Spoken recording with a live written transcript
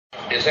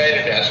Desire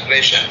to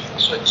aspiration.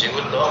 So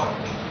జీవుల్లో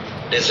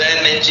Dzire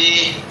నుంచి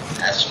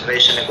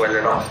ఆస్పిరేషన్కి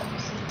వెళ్ళడం,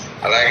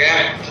 అలాగే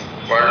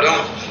వాళ్ళు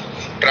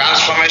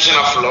transformation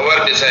of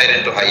lower Dzire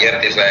into higher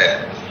Dzire,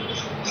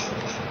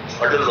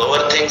 వాళ్ళు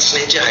లోవర్ థింగ్స్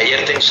నుంచి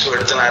హయ్యర్ థింగ్స్కి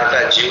వెళుతున్నారట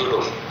జీవులు.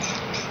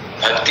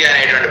 భక్తి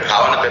అనేటువంటి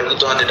భావన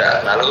పెరుగుతోందిట.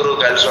 నలుగురు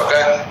కలిసి ఒక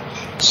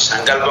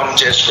సంకల్పం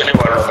చేసుకుని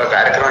వాళ్ళు ఒక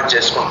కార్యక్రమం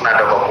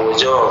చేసుకుంటున్నారట, ఒక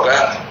పూజ, ఒక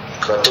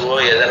క్రతువో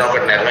ఏదైనా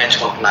ఒకటి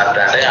నిర్వహించుకుంటున్నారట.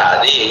 అంటే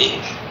అది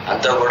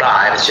అంతా కూడా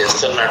ఆయన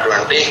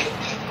చేస్తున్నటువంటి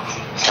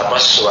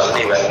తపస్సు వల్ల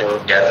ఇవన్నీ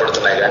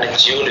ఏర్పడుతున్నాయి, కానీ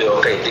జీవుల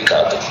యొక్క ఇది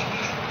కాదు.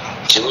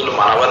 జీవులు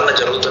మన వల్ల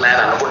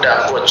జరుగుతున్నాయని అనుకుంటే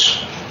అనుకోవచ్చు.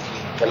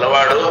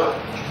 పిల్లవాడు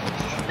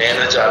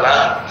నేను చాలా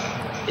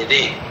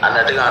ఇది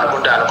అన్నట్టుగా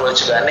అనుకుంటే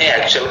అనుకోవచ్చు, కానీ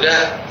యాక్చువల్గా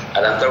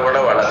అదంతా కూడా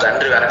వాళ్ళ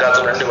తండ్రి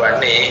వెనకాతల నుండి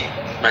వాడిని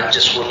మంచి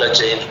స్కూల్లో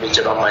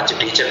చేయించడం, మంచి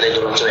టీచర్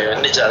దగ్గర ఉంచడం,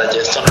 ఇవన్నీ చాలా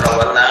చేస్తుండడం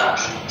వలన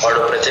వాడు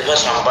ప్రతిభ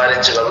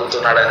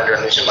సంపాదించగలుగుతున్నాడు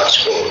అనేటువంటి విషయం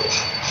మర్చిపోకూడదు.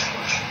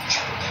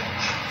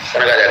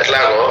 కనుక అది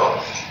ఎట్లాగో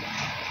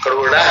ఇక్కడ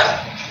కూడా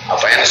ఆ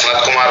పైన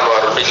సనత్ కుమార్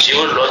వారు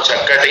జీవుల్లో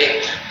చక్కటి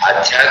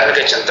ఆధ్యాత్మిక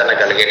చింతన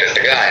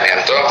కలిగేటట్టుగా ఆయన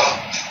ఎంతో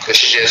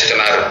కృషి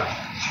చేస్తున్నారు.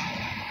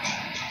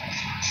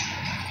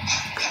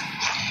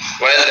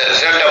 While the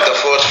result of the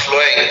force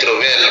flowing through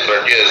will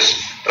produce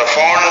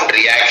profound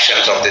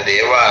reactions of the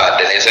Deva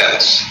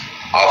denizens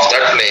of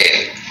that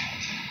plane.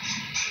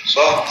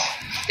 So,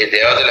 ఈ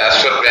దేవతల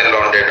ఆస్ట్రల్ ప్లేన్ లో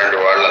ఉండేటువంటి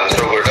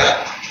వాళ్ళందరూ కూడా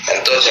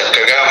ఎంతో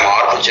చక్కగా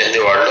మార్పు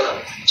చెంది వాళ్ళు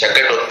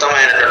చక్కటి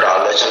ఉత్తమమైనటువంటి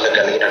ఆలోచనలు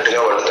కలిగినట్టుగా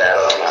వాళ్ళు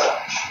తయారవుతున్నారు.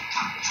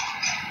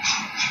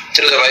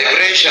 Through the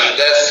vibration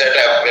thus set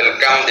up will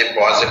come the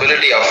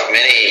possibility of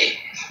many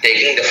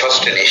taking the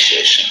first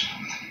initiation.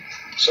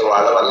 So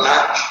వాళ్ళ వల్ల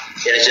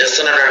ఈయన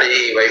చేస్తున్నటువంటి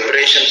ఈ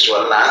వైబ్రేషన్స్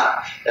వల్ల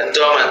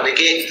ఎంతో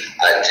మందికి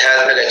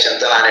ఆధ్యాత్మిక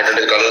చింతన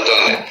అనేటువంటిది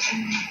కలుగుతుంది.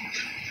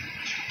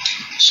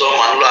 సో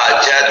మనలో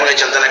ఆధ్యాత్మిక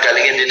చింతన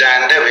కలిగింది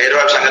అంటే వేరే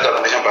వాళ్ళ సంగతి ఒక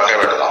నిమిషం పక్క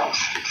పెడతాం.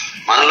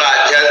 మనలో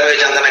ఆధ్యాత్మిక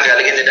చింతన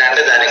కలిగింది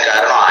అంటే దానికి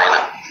కారణం ఆయన.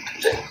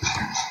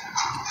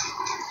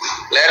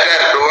 Later,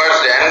 towards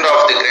the end of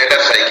the greater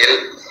cycle,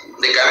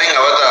 the coming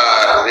avatar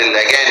will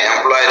again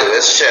employ the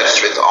gestures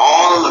with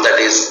all that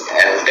is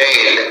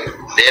entailed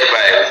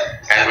thereby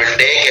and will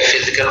take a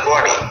physical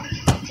body.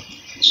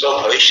 So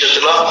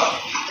భవిష్యత్తులో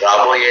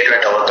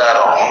రాబోయేటువంటి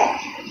అవతారం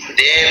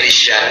ఇదే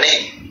విషయాన్ని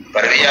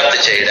పరివ్యాప్తి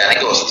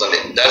చేయడానికి వస్తుంది.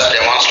 thus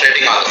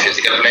demonstrating on the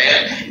physical plane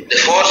the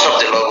force of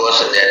the logos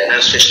and the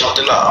administration of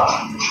the law.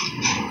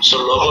 So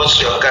logos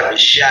యొక్క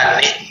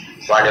విషయాన్ని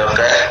వాడి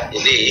యొక్క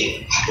ఇది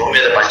భూమి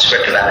మీద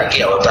పంచిపెట్టడానికి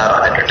అవతారం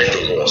అనేటువంటి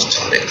తిరిగి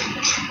వస్తుంది.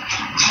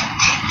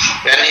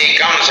 When he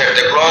comes at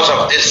the close of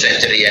this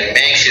century and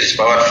makes his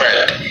power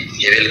felt,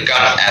 he will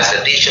come as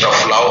a teacher of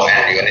love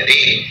and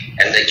unity,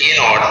 and the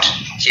keynote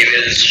he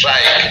will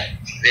strike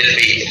will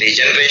be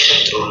regeneration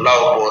through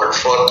love poured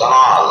forth on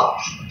all.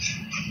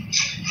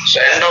 So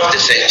end of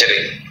the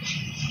century.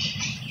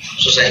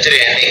 So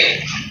century ending.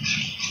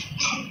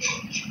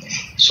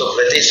 So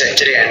ప్రతి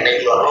century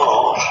ending లోనూ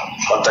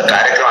కొంత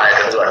కార్యక్రమం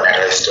అనేటువంటి వాడు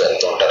నిర్వహిస్తూ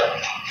వెళ్తూ ఉంటారు.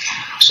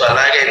 So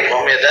అలాగే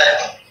భూమి మీద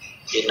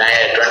ఈ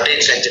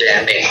 20th సెంచరీ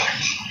ఎండింగ్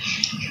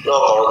లో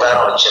ఒక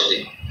అవతారం వచ్చింది.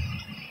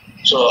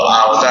 సో ఆ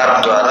అవతారం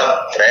ద్వారా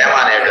ప్రేమ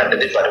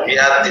అనేటువంటిది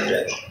పరివ్యాప్తి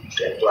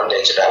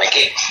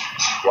పెంపొందించడానికి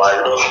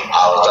వాళ్ళు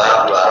ఆ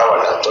అవతారం ద్వారా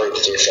వాళ్ళు ఎంతో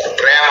ఇది చేశారు.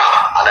 ప్రేమ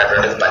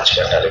అనేటువంటిది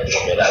పంచిపెట్టాలి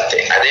భూమి మీద,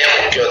 అంతే. అదే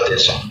ముఖ్య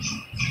ఉద్దేశం.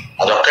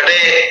 అదొక్కటే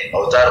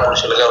అవతార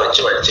పురుషులుగా వచ్చి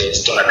వాళ్ళు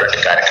చేస్తున్నటువంటి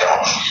కార్యక్రమం.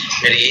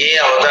 మీరు ఏ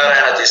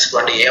అవతారైనా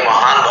తీసుకోండి, ఏ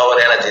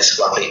మహానుభావులైనా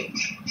తీసుకోండి,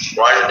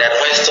 వాళ్ళు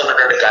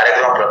నిర్వహిస్తున్నటువంటి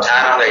కార్యక్రమం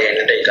ప్రధానంగా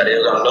ఏంటంటే ఈ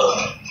కలియుగంలో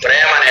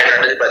ప్రేమ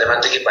అనేటువంటిది 10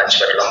 మందికి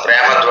పంచిపెట్టడం,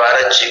 ప్రేమ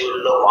ద్వారా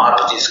జీవుల్లో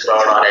మార్పు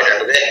తీసుకురావడం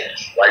అనేటువంటిదే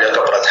వాళ్ళ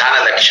యొక్క ప్రధాన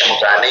లక్ష్యము.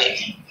 కానీ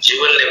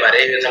జీవుల్ని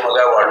మరే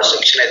విధముగా వాళ్ళు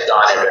శిక్షణ ఇద్దాం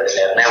అనేటువంటి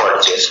నిర్ణయం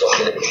వాళ్ళు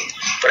చేసుకోవట్లేదు.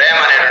 ప్రేమ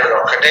అనేటువంటిది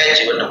ఒక్కటే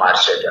జీవుల్ని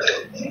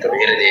మార్చేటువంటిది, ఇంకా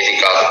వేరేది ఏది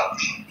కాదు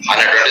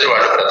అన్నటువంటిది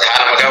వాళ్ళు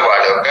ప్రధానంగా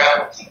వాళ్ళ యొక్క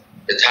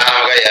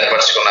విధానంగా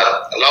ఏర్పరచుకున్నారు.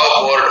 Love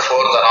poured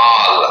forth on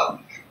all.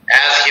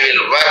 As he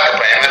will work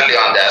primarily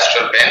on the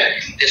astral plane,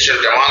 this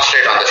will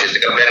demonstrate on the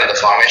physical plane and the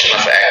formation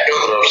of active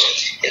groups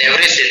in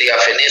every city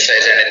of any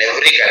size and in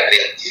every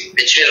country,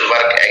 which will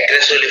work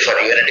aggressively for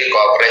unity,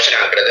 cooperation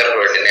and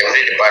brotherhood in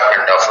every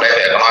department of life,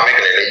 economic,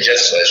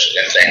 religious, social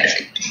and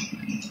scientific.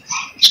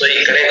 So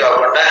ఇక్కడే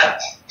కాకుండా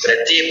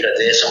ప్రతి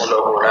ప్రదేశంలో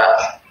కూడా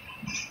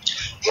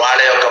వాళ్ళ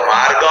యొక్క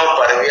మార్గం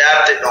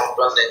పరివ్యాప్తి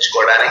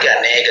పెంపొందించుకోవడానికి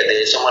అనేక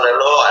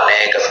దేశములలో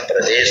అనేక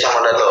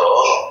ప్రదేశములలో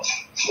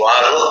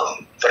వారు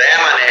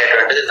ప్రేమ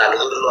అనేటువంటిది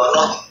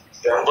నలుగురిలోనూ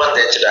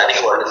పెంపొందించడానికి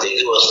వాళ్ళు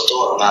దిగి వస్తూ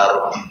ఉన్నారు.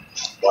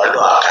 వాళ్ళు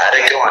ఆ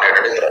కార్యక్రమం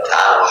అనేటువంటి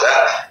ప్రధానంగా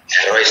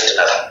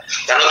నిర్వహిస్తున్నారు.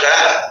 కనుక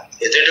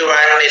ఎదుటి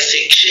వాడిని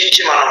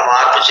శిక్షించి మనం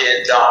మార్పు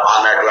చేద్దాం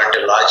అన్నటువంటి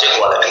లాజిక్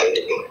వాళ్ళకి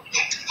లేదు.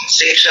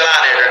 శిక్షణ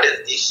అనేటువంటిది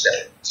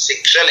తీస్తారు.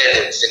 శిక్ష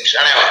లేదు,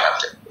 శిక్షణే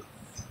ఉన్నది.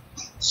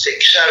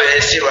 శిక్ష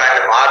వేసి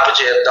వాడిని మార్పు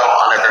చేద్దాం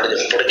అన్నటువంటిది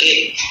ఇప్పటికీ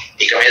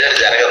ఇక మీద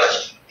జరగదు.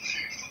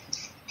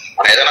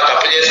 మనం ఏదైనా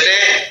తప్పు చేస్తే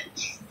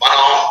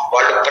మనం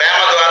వాళ్ళు ప్రేమ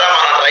ద్వారా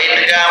మనం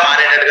రైట్ గా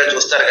మారేటట్టుగా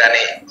చూస్తారు.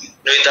 కానీ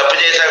నువ్వు తప్పు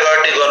చేశావు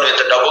కాబట్టి నువ్వు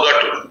ఇంత డబ్బు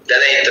కట్టు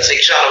లేదా ఇంత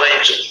శిక్ష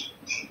అనుభవించు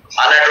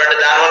అన్నటువంటి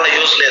దానివల్ల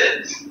యూస్ లేదు.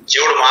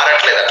 జీవుడు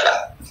మారట్లేదు అట్లా.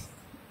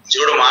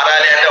 జీవుడు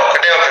మారాలి అంటే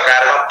ఒకటే ఒక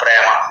కారణం,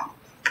 ప్రేమ.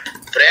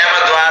 ప్రేమ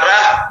ద్వారా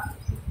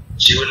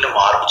జీవుల్ని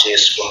మార్పు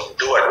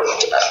చేసుకుంటూ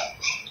అడుగుతున్నారు.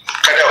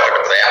 ఒక్కటే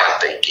ఒకటి ప్రేమ,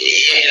 అంతే,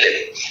 ఇంకేమీ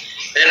లేదు.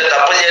 నేను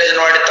తప్పు చేసిన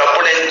వాడి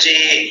తప్పులు ఎంచి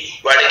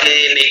వాడికి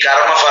నీ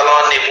కర్మ ఫలం,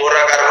 నీ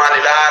పూర్వకర్మ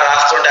ఇలా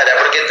రాస్తుంటే అది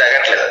ఎప్పటికీ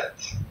తగ్గట్లేదు.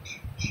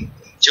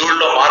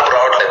 జీవుల్లో మార్పు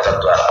రావట్లేదు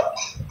తద్వారా.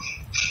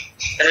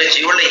 కానీ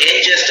జీవుల్లో ఏం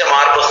చేస్తే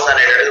మార్పు వస్తుంది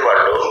అనేటువంటిది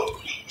వాళ్ళు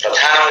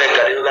ప్రధానంగా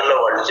కలియుగంలో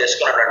వాళ్ళు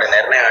చేసుకున్నటువంటి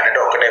నిర్ణయం ఏంటంటే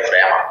ఒకటే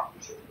ప్రేమ.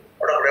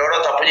 వాడు ఎవడో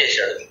తప్పు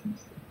చేశాడు,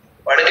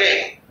 వాడికి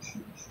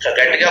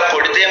గట్టిగా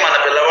కొడితే మన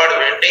పిల్లవాడు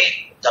వెంటి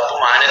తప్పు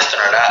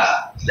మానేస్తున్నాడా,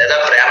 లేదా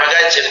ప్రేమగా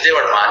చెప్తే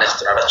వాడు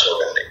మానేస్తున్నాడా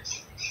చూడండి.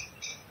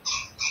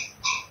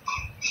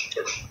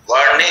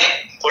 వాడిని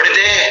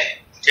కొడితే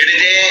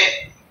తిడితే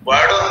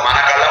వాడు మన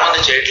కళ్ళ ముందు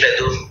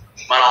చేయట్లేదు,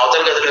 మన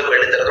అవతల గదిలోకి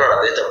వెళ్ళిన తర్వాత వాడు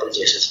అదే తప్పులు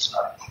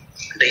చేసేస్తున్నారు.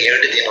 అంటే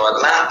ఏమిటి?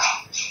 దీనివల్ల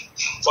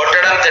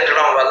కొట్టడం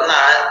తిట్టడం వలన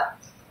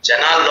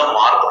జనాల్లో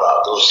మార్పు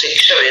రాదు.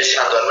 శిక్ష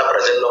వేసినందువల్ల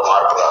ప్రజల్లో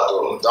మార్పు రాదు.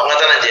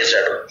 దొంగతనం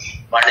చేశాడు,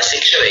 వాడిని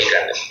శిక్ష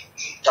వేయకండి.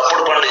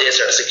 తప్పుడు పనులు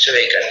చేశాడు, శిక్ష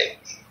వేయకండి.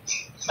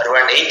 మరి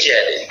వాడిని ఏం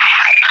చేయాలి?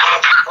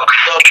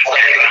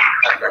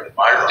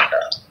 వాళ్ళు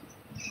అంటారు,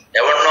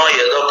 ఎవరినో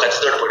ఏదో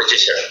కత్తితోటి పొడి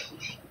చేశాడు,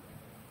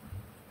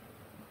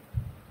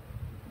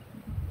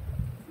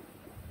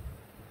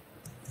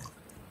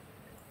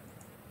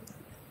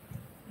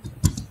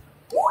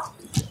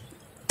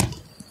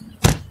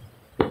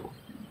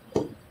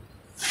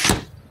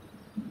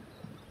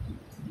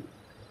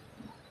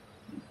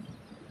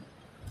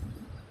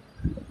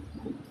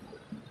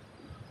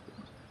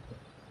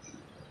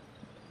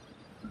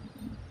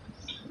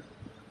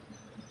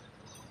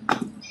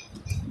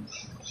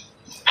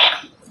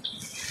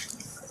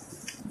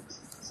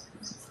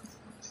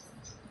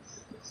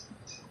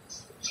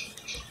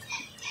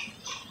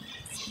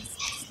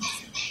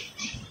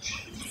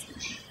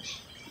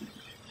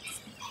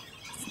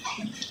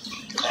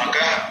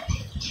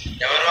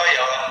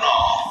 ఎవరినో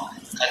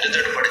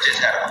కత్తితోటి పొడి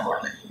చేశారు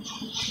అనుకోండి.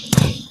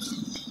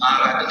 ఆ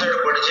కత్తితోటి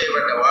పొడి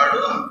చేయబడ్డ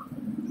వాడు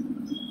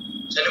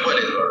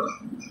చనిపోలేదు. వాడు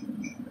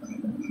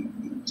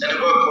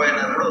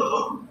చనిపోకపోయినప్పుడు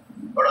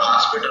వాడు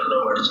హాస్పిటల్లో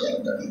వాడు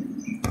చేరుతాడు.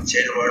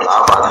 చేరువాడు ఆ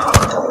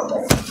బాధపడతాడు.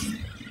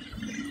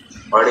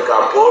 వాడికి ఆ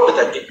పోటు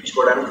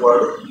తగ్గించుకోవడానికి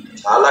వాడు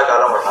చాలా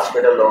కాలం వాడు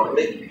హాస్పిటల్లో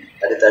ఉండి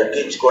అది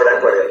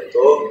తగ్గించుకోవడానికి వాడు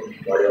ఎంతో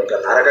వాడి యొక్క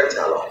నరకం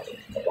చాలా ఉంటుంది.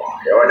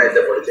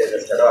 ఎవరినైతే పొడి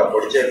చేసేస్తాడో ఆ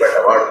పొడి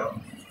చేయబడ్డవాడు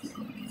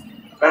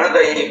కనుక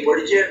ఈ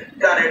పొడి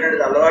చేయడం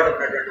అనేటువంటిది అలవాటు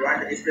ఉన్నటువంటి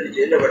వాడిని తీసుకెళ్లి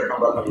జైల్లో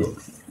పెట్టడం వల్ల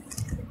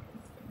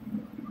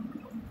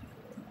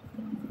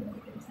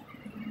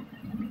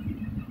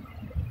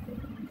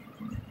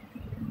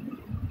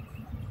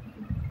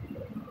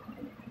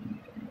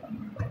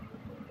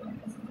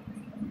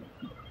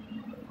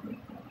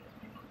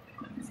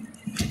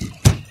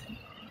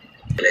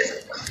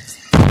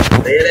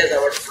రియలైజ్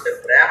అవ్వడం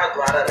ప్రేమ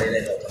ద్వారా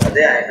రియలైజ్ అవుతారు.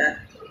 అదే ఆయన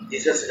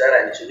జీసస్ గారు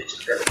ఆయన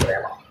చూపించినటువంటి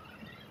ప్రేమ.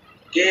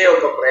 ఒకే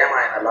ఒక ప్రేమ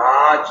ఆయన అలా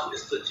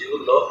చూపిస్తూ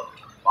జీవుల్లో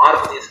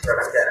మార్పు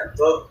తీసుకురావడానికి ఆయన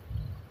ఎంతో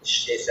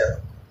కృషి చేశారు.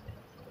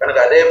 కనుక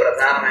అదే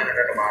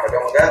ప్రధానమైనటువంటి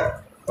మార్గముగా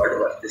వాళ్ళు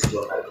వర్తిస్తూ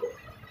ఉన్నారు.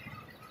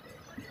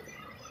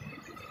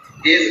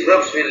 These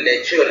groups will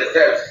achieve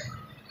results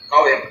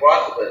now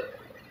impossible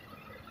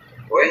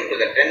owing to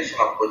the tension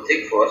of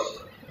buddhic force,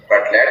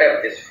 but later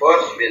this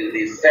force will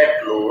be set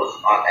loose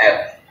on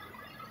earth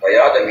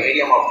via the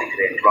medium of the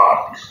great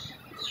lords.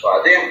 So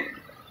అదే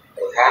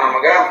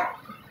ప్రధానముగా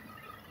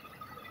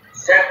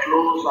set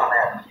loose on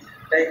earth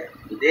అంటే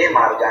ఇదే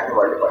మార్గాన్ని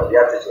వాళ్ళు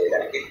పర్యాప్తి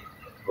చేయడానికి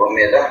భూమి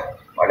మీద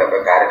వాళ్ళ యొక్క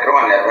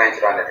కార్యక్రమాన్ని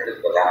నిర్వహించడం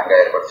అనేటువంటి ప్రధానంగా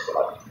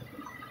ఏర్పరచుకున్నారు.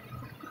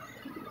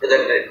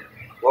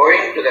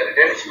 Owing to the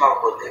retention of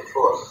buddhic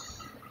force.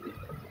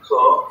 So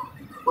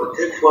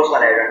buddhic force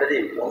అనేటువంటిది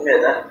భూమి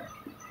మీద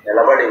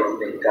నిలబడి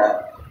ఉంది. ఇంకా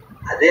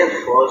అదే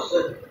ఫోర్స్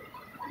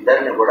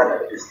అందరినీ కూడా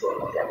నడిపిస్తూ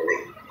ఉన్నటువంటిది.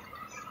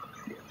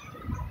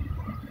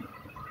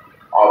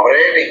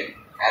 Operating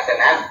as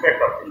an aspect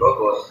of the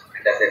logos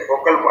and as a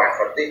focal point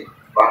for the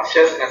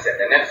consciousness and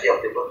energy of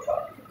the Buddha.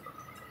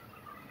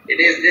 It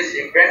is this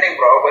impending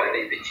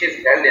probability which is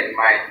held in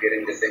mind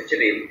during the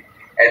century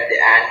at the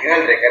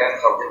annual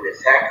recurrence of the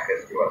Vaisakh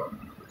festival.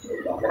 So,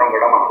 ఇదందరం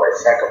కూడా మన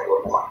వైశాఖ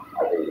పూర్ణిమ,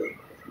 అది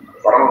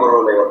పరమ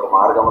గురువుల యొక్క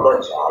మార్గంలో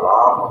చాలా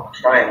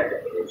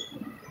ముఖ్యమైనటువంటి రోజు.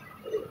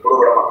 ఎప్పుడు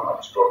కూడా మనం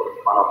మర్చిపోకూడదు.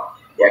 మనం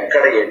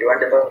ఎక్కడ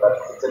ఎటువంటి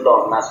పరిస్థితుల్లో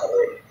ఉన్నా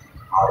సరే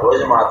ఆ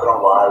రోజు మాత్రం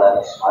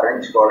వాళ్ళని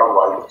స్మరించుకోవడం,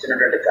 వాళ్ళు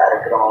ఇచ్చినటువంటి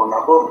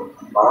కార్యక్రమంకు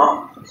మనం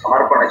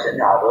సమర్పణ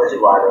చెంది ఆ రోజు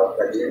వారి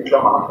యొక్క దీంట్లో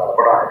మనం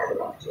గడపడం అనేది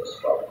మనం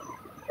చేసుకోవాలి.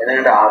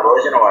 ఎందుకంటే ఆ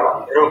రోజున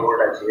వాళ్ళందరూ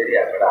కూడా చేరి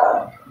అక్కడ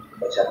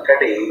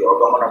చక్కటి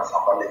యోగమునకు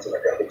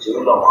సంబంధించినటువంటి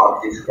జీవుల్లో మార్పు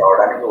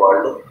తీసుకురావడానికి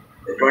వాళ్ళు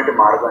ఎటువంటి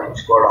మార్గం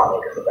ఎంచుకోవడం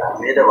అనేటువంటి దాని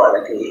మీద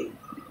వాళ్ళకి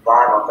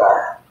తాను ఒక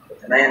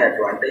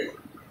విధమైనటువంటి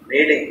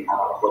మీటింగ్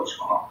అని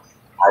అనుకోవచ్చుకున్నాం.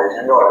 ఆ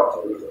విధంగా వాళ్ళకి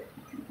జరుగుతుంది.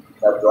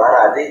 తద్వారా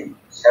అది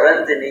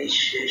 7th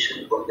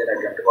ఇనిషియేషన్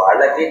పొందినటువంటి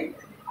వాళ్ళకి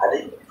అది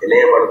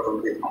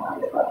తెలియబడుతుంది అని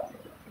అంటున్నారు.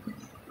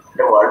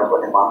 అంటే వాళ్ళు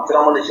కొన్ని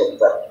మంత్రములు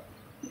చెప్తారు.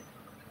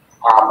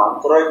 ఆ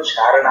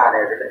మంత్రోచ్చారణ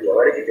అనేటువంటిది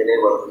ఎవరికి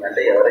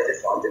తెలియబడుతుందంటే ఎవరైతే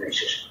 7th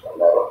ఇనిషియేషన్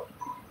పొందారో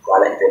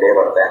వాళ్ళకి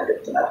తెలియబడతాయని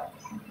చెప్తున్నారు.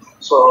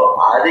 సో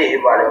అది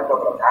వాళ్ళ యొక్క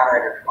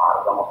ప్రధానమైనటువంటి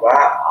మార్గముగా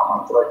ఆ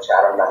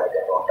మంత్రోచ్చారణలు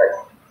అనేవి ఉంటాయి.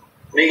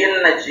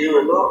 మిగిలిన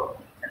జీవులు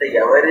అంటే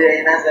ఎవరి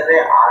అయినా సరే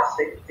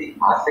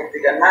ఆసక్తి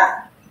కన్నా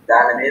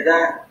దాని మీద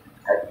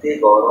భక్తి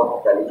గౌరవం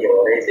కలిగి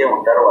ఎవరైతే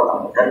ఉంటారో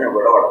వాళ్ళందరినీ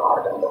కూడా వాళ్ళ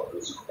మార్గంలో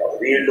తీసుకుంటారు.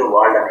 వీళ్ళు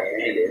వాళ్ళని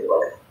ఏమీ లేదు,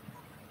 వాళ్ళకి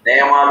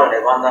నియమాలు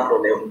నిబంధనలు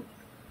లేవు.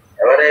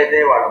 ఎవరైతే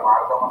వాళ్ళ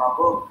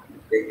మార్గమునకు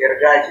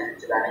దగ్గరగా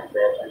జీవించడానికి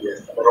ప్రయత్నం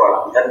చేస్తున్నారో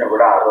వాళ్ళందరినీ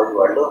కూడా ఆ రోజు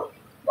వాళ్ళు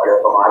వాళ్ళ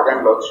యొక్క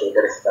మార్గంలో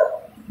స్వీకరిస్తారు.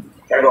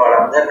 కనుక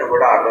వాళ్ళందరినీ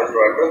కూడా ఆ రోజు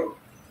వాళ్ళు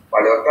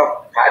వాళ్ళ యొక్క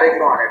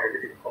కార్యక్రమం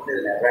అనేటువంటిది మీద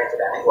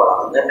నిర్వహించడానికి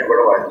వాళ్ళందరినీ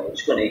కూడా వాళ్ళు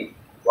ఎంచుకుని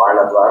వాళ్ళ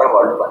ద్వారా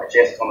వాళ్ళు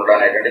పనిచేస్తుండడం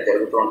అనేటువంటి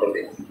జరుగుతూ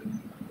ఉంటుంది.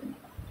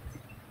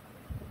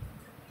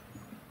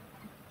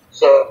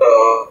 So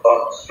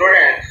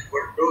students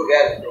would do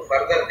well to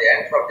further the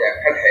ends of the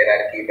occult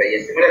hierarchy by a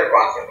similar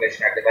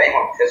concentration at the time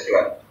of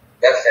festival,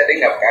 thus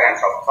setting up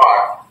currents of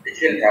thought which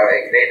will have a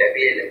great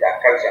appeal in the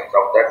occult sense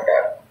of that.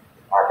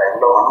 ఆ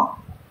టైంలో మనం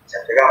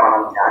చక్కగా మనం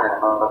ధ్యాన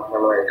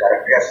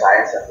కరెక్ట్గా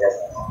science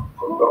చేస్తాము.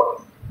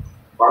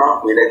 మనం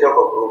వీలైతే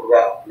ఒక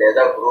గ్రూప్గా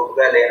లేదా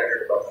గ్రూప్గా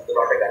లేనటువంటి పరిస్థితులు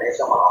ఉంటే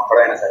కనీసం మనం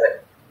అప్పుడైనా సరే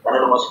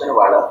పనులు మూసుకొని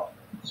వాళ్ళ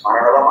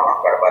స్మరణలో మనం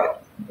గడపాలి.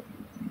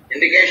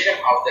 Indication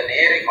of the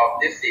nearing of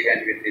this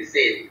event will be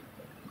seen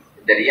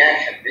in the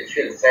reaction which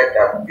will set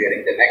up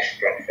during the next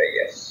 25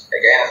 years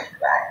against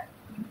that.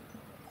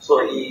 So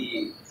ఈ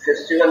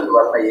ఫెస్టివల్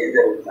వల్ల ఏం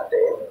జరుగుతుందంటే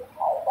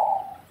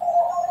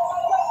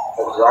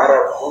ద్వారా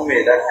భూమి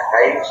మీద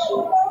క్రైమ్స్,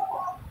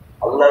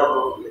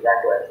 అల్లర్లు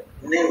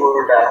ఇలాంటివన్నీ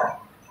కూడా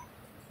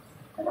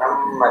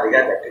నెమ్మదిగా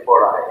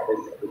తగ్గిపోవడం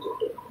అనేది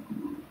జరుగుతుంటుంది.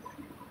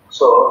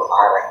 సో ఆ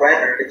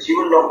రకమైనటువంటి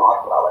జీవుల్లో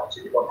మార్పు రావాలి,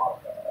 జీవిలో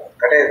మార్పు రావాలి.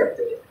 ఒక్కటే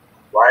తప్పితే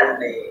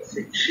వాడిని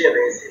శిక్ష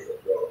వేసి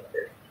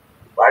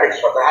వాడికి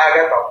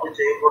స్వతహాగా తప్పు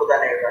చేయకూడదు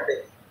అనేటువంటి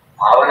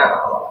భావన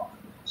రావాలి.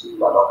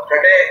 జీవాలు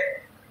ఒక్కటే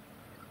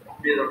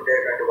మీద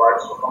ఉండేటువంటి వాడు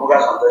సుఖముగా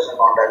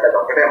సంతోషంగా ఉండాలి, అది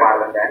ఒక్కటే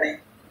మార్గం, కానీ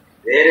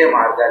వేరే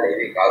మార్గాలు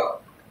ఏవి కాదు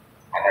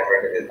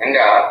అన్నటువంటి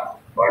విధంగా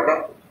వాళ్ళు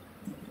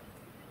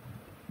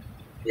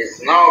is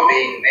now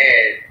being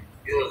made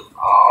use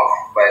of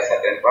by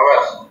certain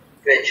powers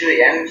to achieve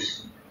ends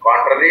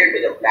contrary to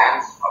the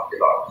plans of the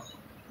Lords.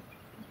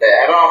 The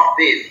era of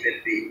peace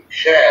will be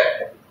shared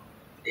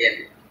in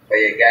by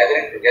a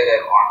gathering together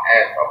on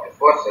earth of the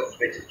forces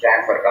which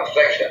stand for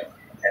construction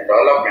and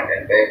development,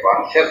 and by a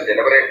conscious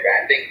deliberate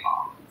banding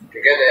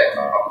together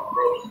of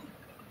groups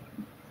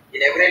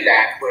in every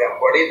land to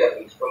embody the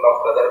principle of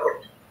brotherhood.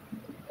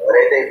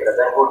 ఎవరైతే ఈ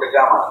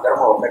బ్రదర్హుడ్గా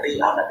మనందరము ఒకటి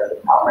అన్నటువంటి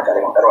భావన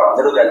కలిగి ఉంటారో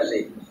అందరూ కలిసి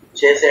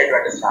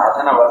చేసేటువంటి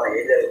సాధన వలన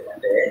ఏం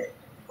జరుగుతుందంటే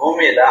భూమి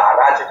మీద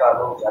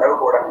అరాచకాలు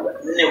జరగకూడదు,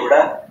 ఇవన్నీ కూడా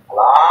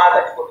అలా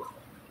తగ్గిపోతుంది.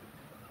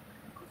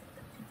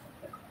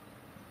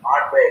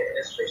 Not by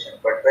administration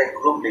but by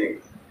group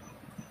living.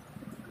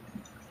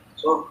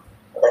 So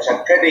ఒక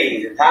చక్కటి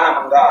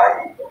విధానంగా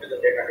ఈ భూమి మీద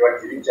ఉండేటువంటి వాళ్ళు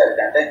జీవించాలి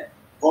అంటే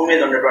భూమి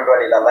మీద ఉన్నటువంటి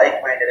వాళ్ళు ఇలా లైక్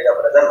మైండెడ్ గా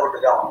బ్రదర్హుడ్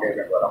గా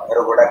ఉండేటువంటి వాళ్ళు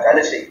అందరూ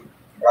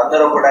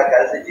కూడా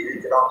కలిసి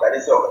జీవించడం,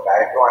 కలిసి ఒక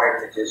కార్యక్రమం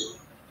అనేది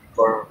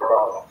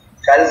చేసుకోవడం,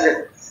 కలిసి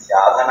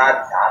సాధన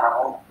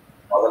ధ్యానము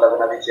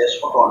మొదలగునవి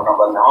చేసుకుంటూ ఉండడం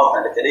వల్ల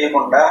ఏమవుతుందంటే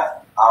తెలియకుండా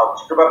ఆ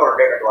చుట్టుపక్కల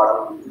ఉండేటువంటి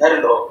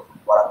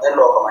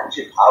వాళ్ళందరిలో ఒక మంచి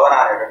భావన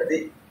అనేటువంటిది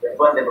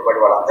పెంపొందింపబడి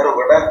వాళ్ళందరూ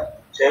కూడా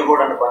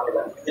చేయకూడని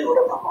పనులన్నీ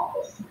కూడా మనం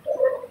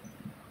వస్తుంటారు.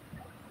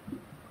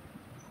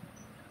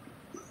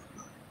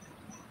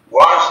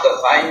 Watch the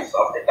signs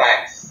of the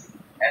times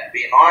and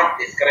be not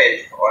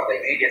discouraged for the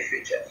immediate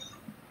future.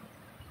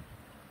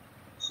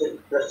 So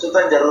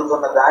ప్రస్తుతం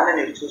జరుగుతున్న దాన్ని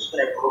మీరు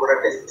చూసుకుని ఎప్పుడు కూడా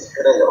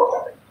డిస్కరేజ్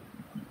అవ్వకండి.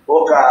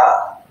 ఒక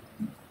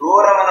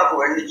దూరమునకు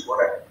వెళ్ళి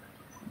చూడండి.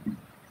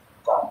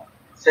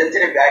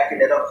 సెంచరీ బ్యాక్కి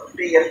లేదా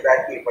 50 years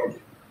బ్యాక్కి ఇప్పటికి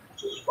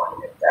చూసుకోండి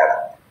మీరు తేడా.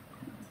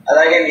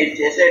 అలాగే మీరు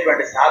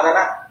చేసేటువంటి సాధన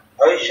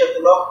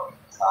భవిష్యత్తులో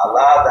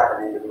చాలా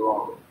దాని ఇప్పుడు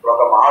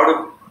ఒక మామిడి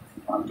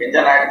గింజ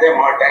నాటితే,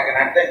 మామిడి ట్యాంక్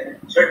నాటితే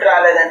చెట్టు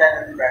రాలేదంటే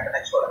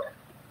వెంటనే చూడండి.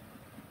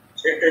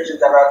 చెట్టు వచ్చిన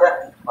తర్వాత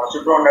మన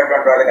చుట్టూ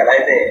ఉన్నటువంటి వాళ్ళకి ఎలా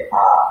అయితే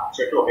ఆ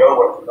చెట్టు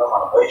ఉపయోగపడుతుందో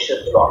మన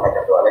భవిష్యత్తులో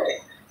ఉన్నటువంటి వాళ్ళకి,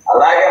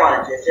 అలాగే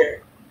మనం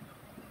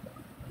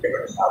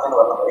చేసేటువంటి సాధన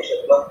వల్ల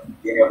భవిష్యత్తులో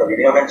దీని యొక్క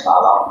వినియోగం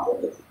చాలా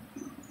ఉంటుంది.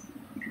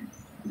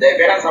 The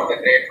appearance of the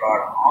great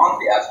Lord on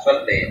the astral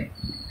plane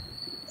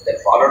that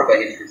followed by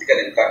his physical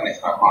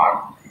incarnation of heart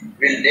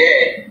will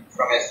date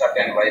from a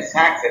certain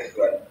Vaisak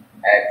festival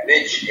at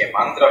which a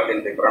mantra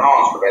will be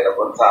pronounced by the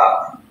Buddha,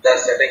 thus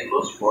setting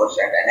loose force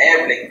and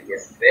enabling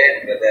his great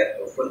brother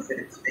to fulfill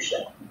its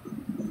mission.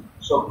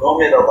 So భూమి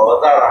మీద ఒక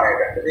అవతారం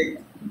అనేటువంటిది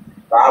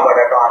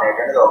రాబడటం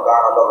అనేటువంటిది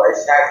ఒకనొక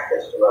వైశాఖ్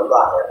ఫెస్టివల్లో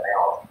ఆ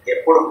నిర్ణయం.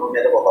 ఎప్పుడు భూమి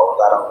మీద ఒక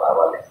అవతారం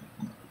రావాలి,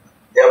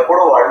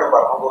 ఎప్పుడు వాళ్ళు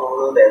పరమ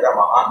గురువులు లేదా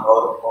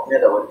మహానుభావులు భూమి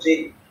మీద వచ్చి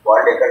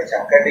వాళ్ళు ఇక్కడ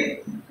చక్కటి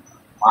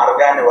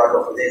మార్గాన్ని వాళ్ళు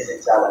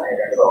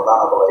ఉపదేశించాలనేటువంటిది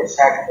ఒకనొక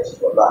వైశాఖ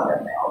ఫెస్టివల్లో ఆ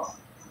నిర్ణయం.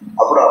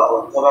 అప్పుడు ఆ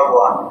బుద్ధ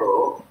భగవానుడు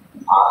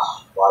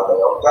వాళ్ళ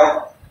యొక్క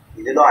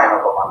ఇదిలో ఆయన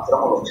ఒక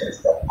మంత్రము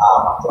ఉచ్చరిస్తారు. ఆ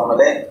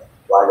మంత్రములే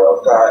వాళ్ళ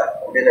యొక్క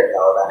ఉండిలో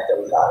కావడానికి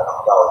అవి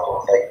కారణంగా అవుతూ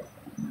ఉంటాయి.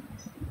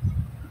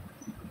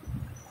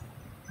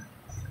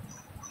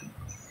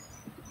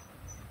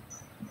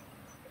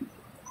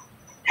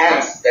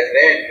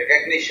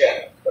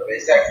 definition, the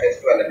Vesak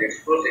festival and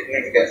its true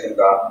significance in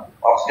the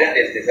Occident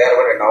is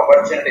desirable and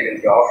opportunity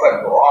will be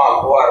offered to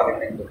all who are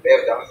willing to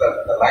place themselves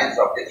in the lines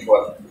of this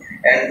work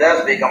and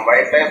thus become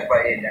vitalized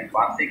by it and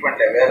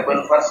consequently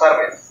available for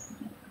service.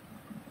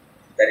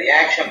 The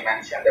reaction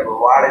mentioned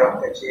వాళ్ళ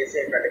యొక్క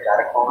చేసేటువంటి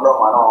కార్యక్రమంలో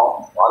మనం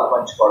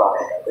పాల్పంచుకోవడం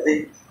అనేటువంటిది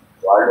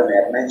వాళ్ళు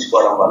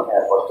నిర్ణయించుకోవడం వల్ల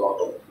ఏర్పడుతూ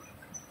ఉంటుంది.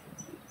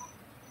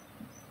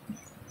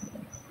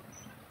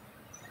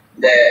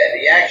 The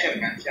reaction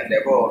mentioned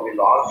above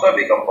will also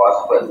become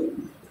possible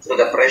through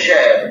the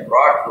pressure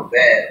brought to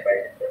bear by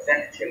the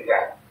present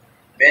children,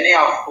 many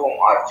of whom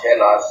are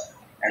jealous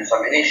and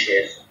some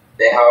initiates.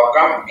 They have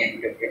come in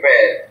to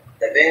prepare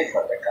the way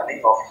for the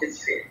coming of his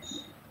feet.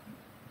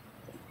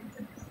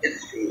 His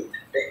feet.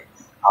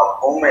 ఆ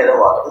భూమి మీద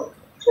వారు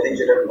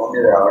చరించడం భూమి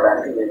మీద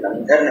రావడానికి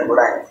వీళ్ళందరినీ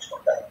కూడా ఆయన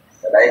ఎంచుకుంటారు.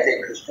 ఎలా అయితే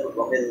కృష్ణుడు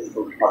భూమి మీద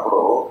పుట్టినప్పుడు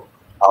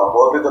ఆ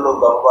గోపికలు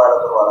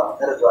గోపాలకులు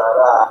వాళ్ళందరి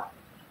ద్వారా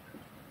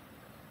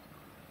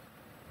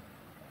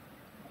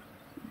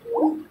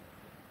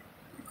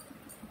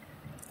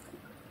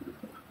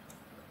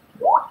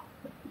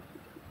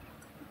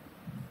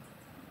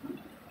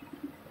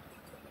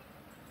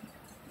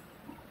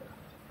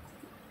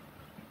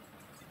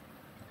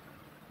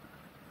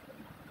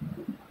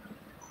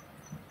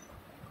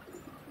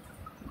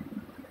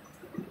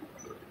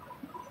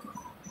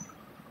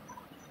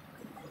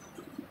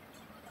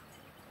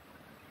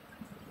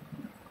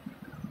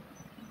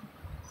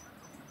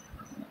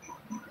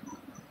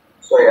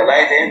సో ఎలా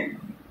అయితే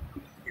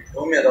ఈ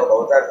భూమి మీద ఒక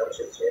అవతార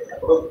పురుషుడు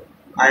చేరినప్పుడు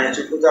ఆయన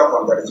చుట్టూతా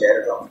కొందరు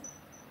చేరడం,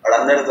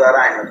 వాళ్ళందరి ద్వారా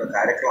ఆయన యొక్క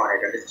కార్యక్రమం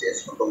అనేటువంటిది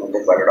చేసుకుంటూ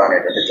ముందుకు పడడం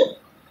అనేటువంటిది.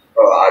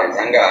 ఆ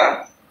విధంగా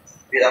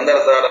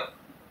వీరందరి ద్వారా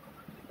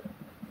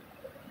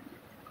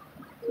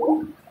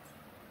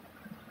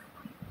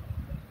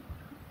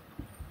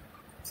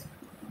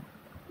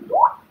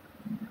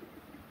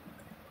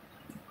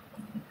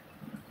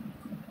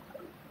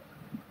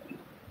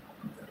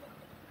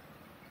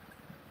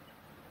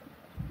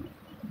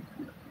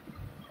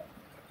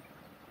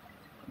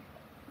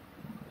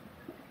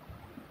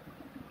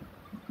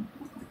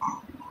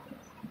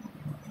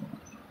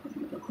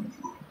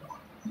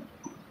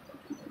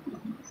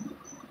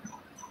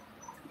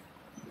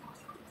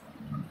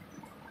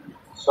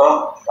సో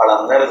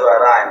వాళ్ళందరి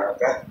ద్వారా ఆయన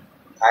యొక్క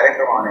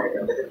కార్యక్రమం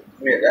అనేటువంటిది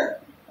మీద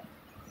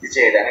ఇది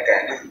చేయడానికి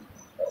ఆయన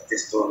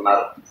వర్తిస్తూ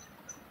ఉన్నారు.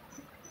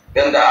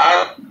 When the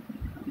earth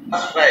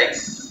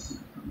strikes,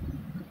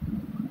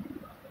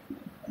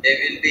 they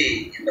will be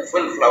in the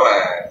full flower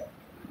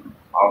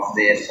of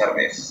their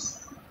service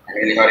and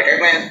will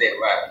recognize their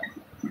work,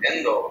 even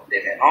though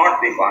they may not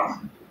be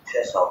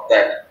conscious of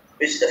that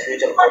which the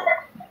future holds.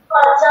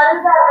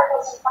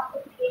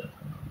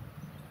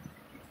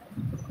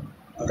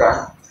 Okay.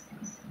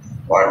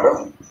 వాళ్ళు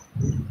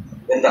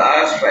when the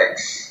hour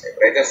strikes,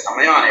 ఎప్పుడైతే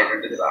సమయం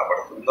అనేటువంటిది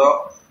రాబడుతుందో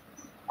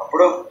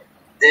అప్పుడు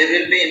they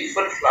will be in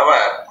full flower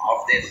of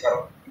their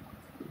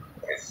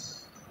service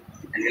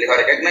and will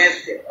recognize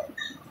their work.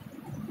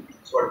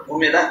 So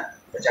భూమి మీద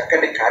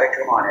చక్కటి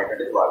కార్యక్రమం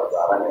అనేటువంటిది వాళ్ళ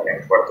ద్వారా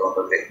ఏర్పడుతూ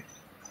ఉంటుంది,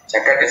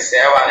 చక్కటి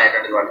సేవ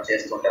అనేటువంటిది వాళ్ళు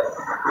చేస్తుంటారు.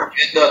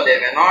 even though they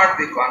may not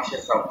be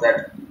conscious of that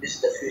which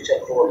the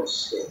future holds.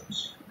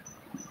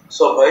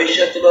 So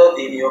భవిష్యత్తులో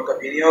దీని యొక్క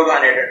వినియోగం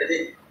అనేటువంటిది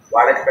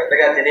వాళ్ళకి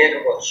పెద్దగా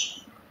తెలియకపోవచ్చు.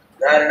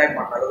 ఉదాహరణకు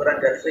మన నలుగురం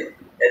కలిసి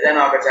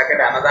ఏదైనా ఒక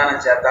చక్కటి అన్నదానం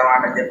చేద్దామా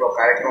అని చెప్పి ఒక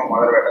కార్యక్రమం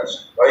మొదలు పెట్టచ్చు.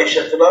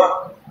 భవిష్యత్తులో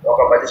ఒక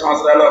 10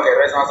 సంవత్సరాలు ఒక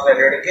 20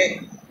 సంవత్సరాల ఏడుకి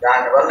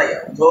దానివల్ల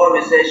ఎంతో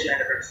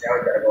విశేషమైనటువంటి సేవ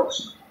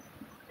జరగవచ్చు.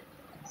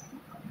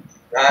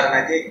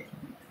 ఉదాహరణకి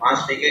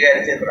మాస్టర్ టీకే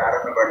గారి చేతి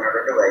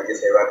ప్రారంభపడినటువంటి వైద్య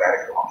సేవా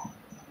కార్యక్రమం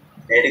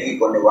నేటికి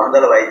కొన్ని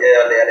వందల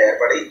వైద్యాలయాలు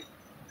ఏర్పడి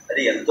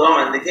అది ఎంతో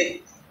మందికి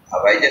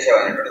ఆ వైద్య సేవ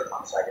అనేటువంటిది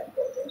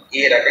కొనసాగించబడుతుంది.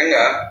 ఈ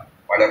రకంగా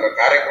వాళ్ళ యొక్క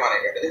కార్యక్రమం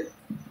అనేటువంటిది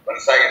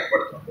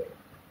కొనసాగించబడుతుంది.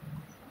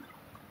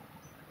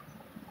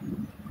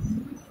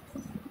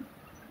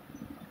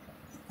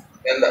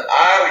 When the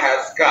hour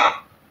has come,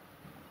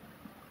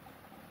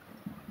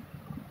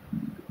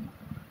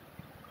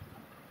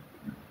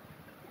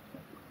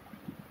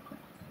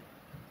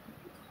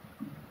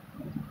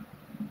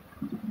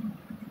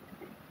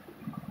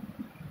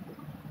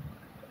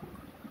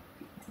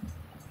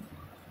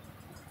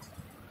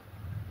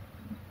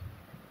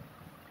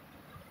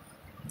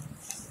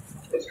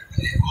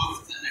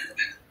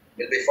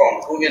 will be found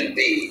who will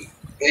be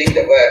doing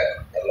the work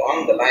along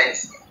the lines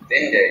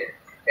intended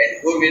and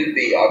who will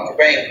be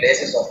occupying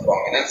places of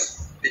prominence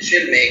which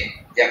will make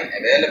them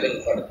available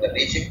for the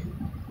reaching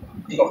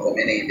of the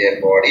many. Their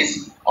bodies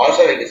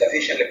also will be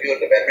sufficiently pure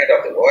to permit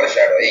of the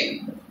overshadowing.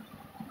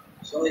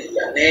 So ఈ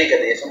అనేక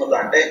దేశములు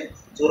అంటే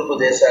తూర్పు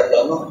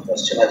దేశాల్లోనూ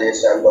పశ్చిమ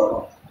దేశాల్లోనూ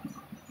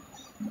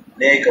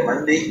అనేక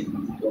మంది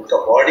యొక్క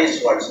బాడీస్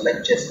వాళ్ళు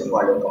సెలెక్ట్ చేసుకుని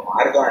వాళ్ళ యొక్క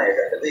మార్గం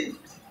అనేటువంటిది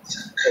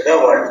చక్కగా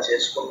వాళ్ళు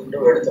చేసుకుంటూ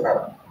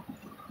వెళుతున్నారు.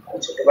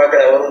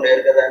 చుట్టుపక్కల ఎవరు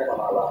లేరు కదా అని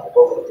మనం అలా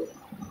అనుకోకూడదు.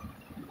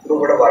 ఇప్పుడు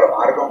కూడా వాళ్ళ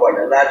మార్గం వాళ్ళు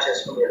ఎలా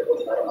చేసుకుంటూ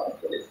వెళ్ళిపోతున్నారో మనకు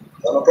తెలియదు.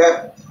 కనుక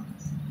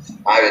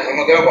ఆ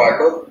విధముగా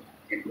వాళ్ళు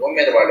ఈ భూమి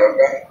మీద వాళ్ళ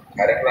యొక్క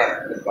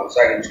కార్యక్రమాన్ని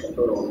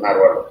కొనసాగించుకుంటూ ఉన్నారు.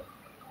 వాళ్ళు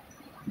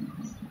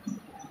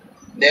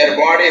their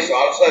bodies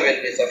also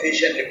will be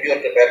sufficiently pure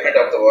to permit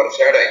of the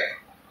overshadowing.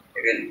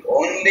 It will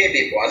only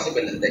be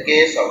possible in the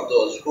case of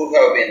those who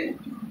have been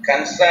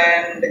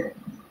concerned,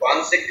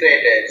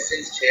 consecrated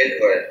since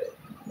childhood,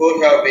 who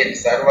have been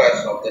servers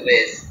of the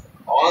race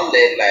all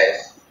their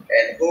lives,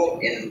 and who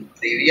in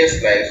previous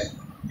lives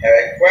have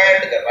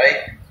acquired the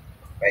right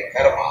by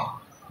karma.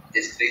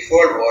 This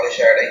threefold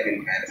overshadowing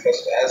will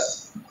manifest as.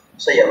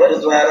 So ఎవరి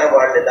ద్వారా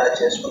వాళ్ళు ఇలా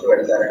చేసుకుంటూ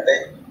వెళ్తారంటే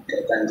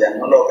క్రితం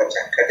జన్మలో ఒక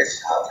చక్కటి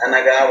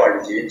సాధనగా వాళ్ళు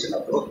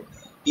జీవించినప్పుడు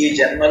ఈ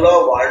జన్మలో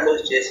వాళ్ళు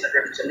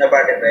చేసినటువంటి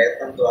చిన్నపాటి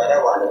ప్రయత్నం ద్వారా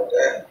వాళ్ళ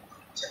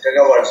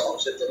చక్కగా వాళ్ళ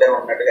సంస్కృతిలో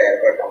ఉన్నట్టుగా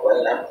ఏర్పడటం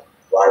వల్ల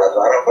వాళ్ళ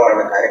ద్వారా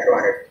వాళ్ళ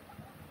కార్యక్రమాన్ని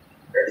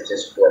రెడీ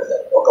చేసుకుంటూ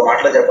వెళ్తారు. ఒక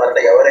మాటలో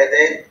చెప్పాలంటే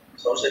ఎవరైతే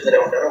సంస్కృతిలో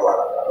ఉంటారో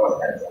వాళ్ళ ద్వారా వాళ్ళ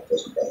కార్యక్రమం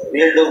చేసుకుంటారు.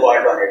 వీళ్ళు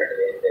వాళ్ళు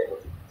అనేటువంటిది ఏం లేదు.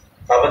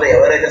 కాకపోతే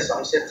ఎవరైతే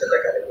సంసిద్ధత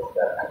కలిగి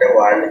ఉంటారు అంటే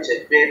వాళ్ళు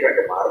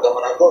చెప్పేటువంటి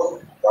మార్గమునకు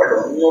వాళ్ళు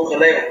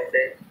ఉన్ముఖులై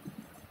ఉంటే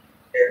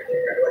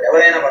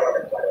ఎవరైనా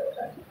పర్వాలేదు వాళ్ళు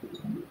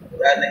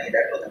ఉదాహరణకి ఇది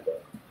ఎట్లుందంటే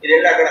ఇది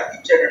వెళ్ళి అక్కడ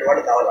ఇచ్చేటువంటి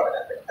వాళ్ళు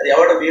కావాలంటే అది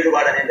ఎవడు వీడు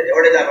వాడనేది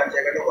ఎవడైతే ఆ పని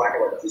చేయకుండా వాటి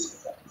వాళ్ళు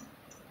తీసుకుంటారు.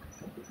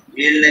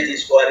 వీళ్ళనే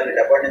తీసుకోవాలి,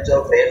 వీళ్ళు ఎప్పటి నుంచో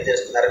ప్రేర్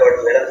చేస్తున్నారు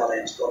కాబట్టి వీళ్ళని మనం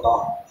ఎంచుకుందాం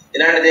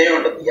ఇలాంటిది ఏమి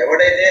ఉంటుంది.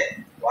 ఎవడైతే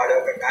వాడి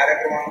యొక్క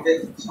కార్యక్రమానికి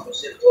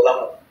సంసిద్ధులం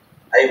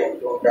అయి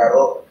ఉంటూ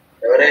ఉంటారో,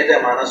 ఎవరైతే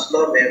మనసులో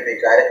మేము ఈ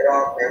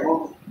కార్యక్రమం మేము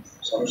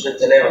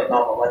సంసిద్ధులే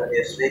ఉన్నాం మమ్మల్ని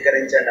మీరు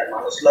స్వీకరించండి అని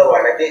మనసులో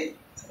వాళ్ళకి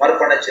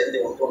సమర్పణ చెంది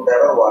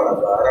ఉంటుంటారో వాళ్ళ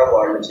ద్వారా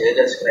వాళ్ళు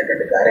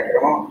చేయదలుచుకునేటువంటి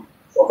కార్యక్రమం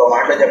ఒక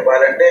మాటలో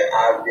చెప్పాలంటే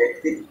ఆ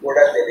వ్యక్తికి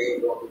కూడా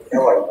తెలియకుండా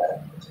వాళ్ళు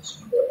కార్యక్రమం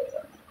చేసుకుంటూ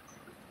వెళ్తారు.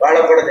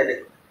 వాళ్ళకు కూడా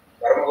తెలియదు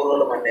పరమ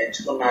గురువులు మన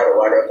ఎంచుకున్నారు,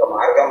 వాళ్ళ యొక్క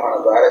మార్గం మన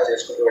ద్వారా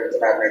చేసుకుంటూ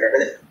వెళ్తున్నారు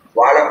అనేటువంటిది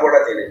వాళ్ళకు కూడా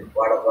తెలియదు.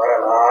 వాళ్ళ ద్వారా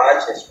అలా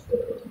చేసుకుంటూ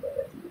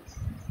వెళ్తున్నారు.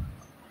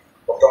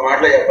 ఒక్క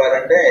మాటలో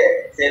చెప్పాలంటే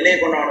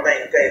తెలియకుండా ఉండడం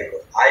ఇంకా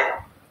ఎక్కువ ఆయన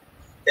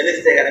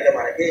తెలిస్తే కనుక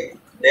మనకి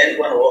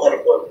లేనిపోయిన ఊహలు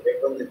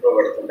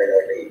పెంపొందింపబడుతుంటాయి.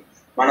 కాబట్టి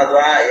మన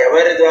ద్వారా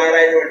ఎవరి ద్వారా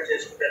అయితే వాళ్ళు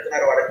చేసుకుంటూ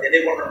వెళ్తున్నారు వాళ్ళకి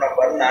తెలియకుండా ఉండడం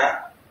వలన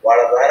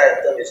వాళ్ళ ద్వారా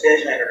ఎంతో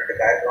విశేషమైనటువంటి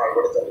కార్యక్రమాలు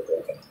కూడా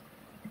జరుగుతుంటాయి.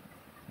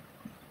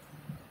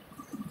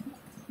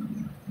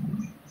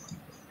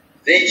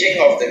 Reaching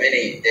of the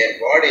many, their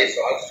bodies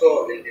also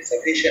will be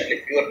sufficiently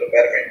pure to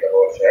permit the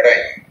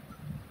overshadowing.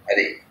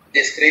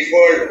 This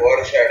threefold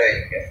overshadowing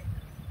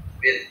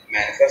will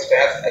manifest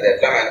as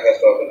ఎట్లా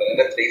manifest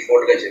అవుతుందంటే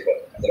threefold గా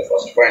చెప్పారు. అందులో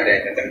ఫస్ట్ పాయింట్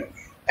ఏంటంటే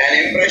an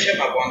impression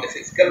upon the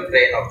physical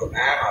plane of the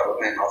man or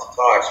woman of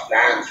thoughts,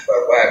 plans for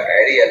work,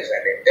 ideals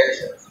and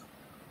intentions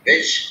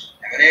which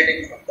emanating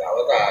from the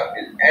avatar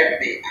will yet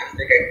be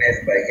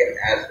unrecognized by him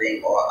as being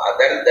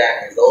other than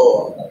his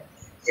own.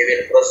 He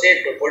will proceed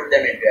to put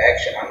them into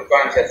action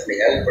unconsciously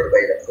helped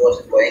by the force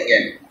flowing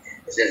in.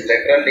 This is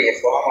literally a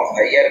form of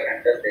higher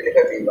mental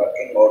telepathy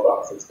working out on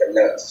physical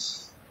levels.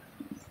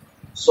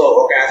 So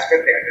ఒక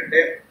aspect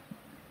ఏంటంటే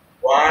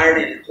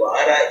వాడి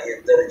ద్వారా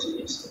ఇద్దరు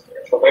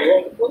జీవిస్తున్నారు.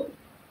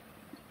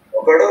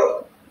 ఒకడు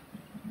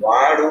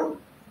వాడు,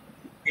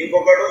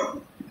 ఇంకొకడు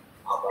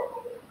ఆ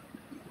పరమగురువు.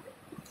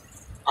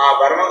 ఆ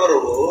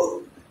పరమగురువు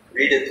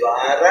వీడి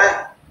ద్వారా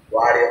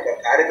వాడి యొక్క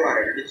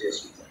కార్యక్రమాన్ని రెడీ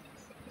చేసుకుంటాడు.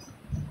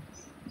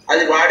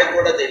 అది వాడికి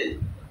కూడా తెలియదు.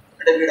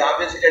 అంటే వీడు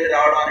ఆఫీస్కి వెళ్ళి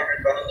రావడం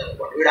అనేటువంటి పని ఉంది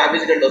అనుకోండి, వీడు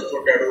ఆఫీస్కి వెళ్ళి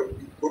వస్తుంటాడు,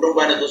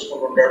 కుటుంబాన్ని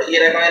చూసుకుంటుంటాడు, ఈ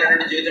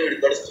రకమైనటువంటి జీవితం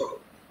వీడికి గడుస్తుంటాడు.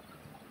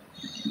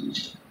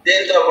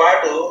 దీంతో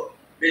పాటు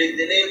వీడికి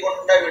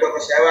తెలియకుండా వీడు ఒక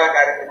సేవా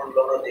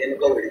కార్యక్రమంలోనో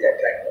దేనికో వీడికి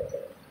అట్రాక్ట్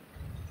అవుతాడు.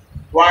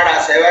 వాడు ఆ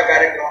సేవా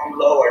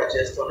కార్యక్రమంలో వాడు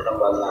చేస్తుండడం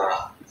వల్ల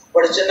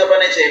వాడు చిన్న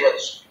పని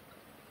చేయవచ్చు.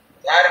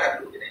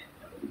 ఉదాహరణకు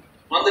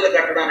మందులు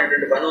కట్టడం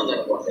అనేటువంటి పని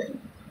ఉందనుకోండి,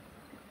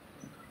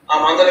 ఆ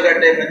మందులు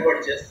కట్టే పని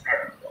వాడు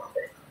చేస్తున్నాడు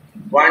అనుకోండి,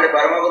 వాడిని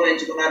పరమగురు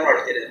ఎంచుకున్నారని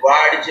వాడికి తెలియదు.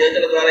 వాడి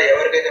చేతుల ద్వారా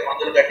ఎవరికైతే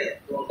మందులు కట్టి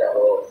ఇస్తూ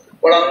ఉంటారో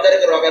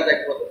వాళ్ళందరికీ రోగాలు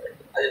తగ్గిపోతుంటాయి.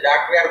 అది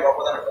డాక్టర్ గారు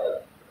గొప్పదనం కాదు.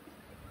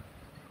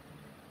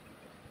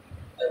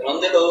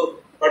 మందులు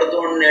పడుతూ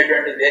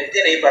ఉండేటువంటి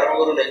వ్యక్తిని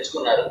పరమగురువులు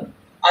ఎంచుకున్నారు.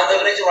 అందు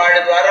గురించి వాడి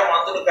ద్వారా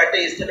మందులు కట్టి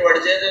ఇస్తుంటే వాడి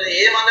చేతులు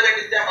ఏ మందు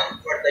కట్టిస్తే ఆ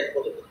మందు వాడు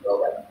తగ్గిపోతుంది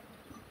రోగాలు.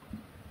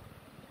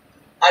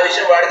 ఆ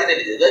విషయం వాడికి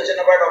తెలియదు. ఏదో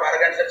చిన్నపాటు ఒక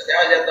అరగంట సేపు సేవ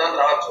చేద్దామని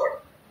రావచ్చు వాడు,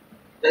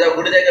 లేదా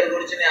గుడి దగ్గర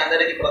కూర్చుని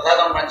అందరికీ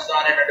ప్రసాదం పంచుదాం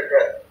అనేటువంటి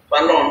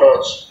పనిలో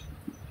ఉండవచ్చు,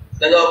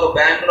 లేదా ఒక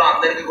బ్యాంకులో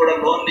అందరికీ కూడా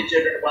లోన్లు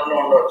ఇచ్చేటువంటి పనిలో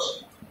ఉండవచ్చు.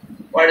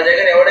 వాడి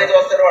దగ్గర ఎవడైతే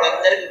వస్తారో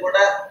వాళ్ళందరికీ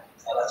కూడా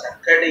చాలా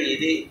చక్కటి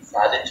ఇది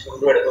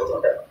సాధించుకుంటూ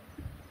వెళ్ళిపోతుంటారు.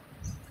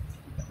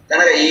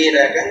 కనుక ఈ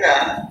రకంగా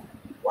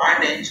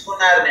వాడిని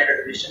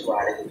ఎంచుకున్నారనేటువంటి విషయం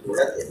వాడికి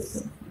కూడా తెలుసు.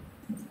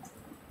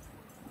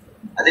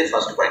 అది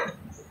ఫస్ట్ పాయింట్.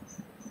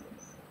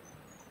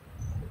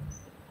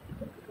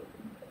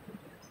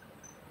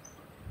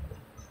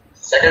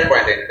 సెకండ్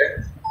పాయింట్ ఏంటంటే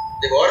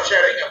the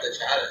ఓవర్షాడోయింగ్ of the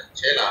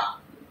chela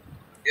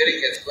during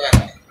his work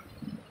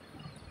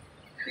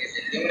and his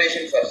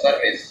illumination for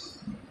service.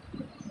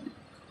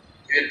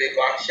 He will be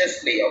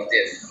consciously of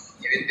this.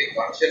 He will be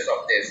conscious of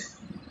this,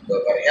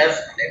 though perhaps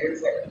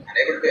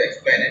unable to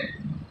explain it,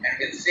 and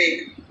will seek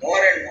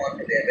more and more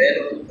to be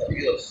available for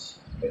use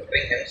to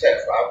bring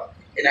himself up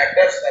in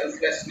utter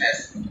selflessness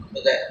to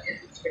the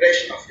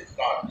inspiration of his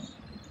thoughts.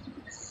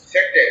 This is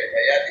affected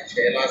via the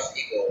chela's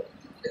ego,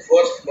 the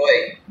force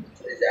flowing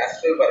through his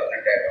astral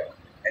permanent atom,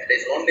 and it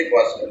is only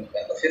possible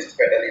when the fifth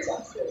petal is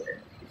unfolded.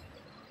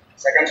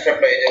 Second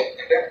స్టెప్లో ఏం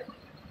జరుగుతుందంటే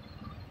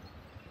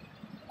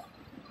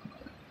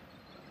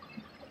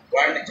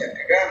వాడిని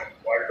చక్కగా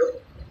వాళ్ళు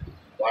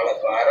వాళ్ళ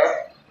ద్వారా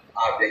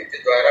ఆ వ్యక్తి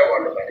ద్వారా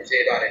వాళ్ళు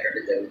పనిచేయడం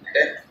అనేటువంటి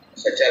జరుగుతుంటే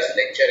such as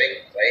lecturing,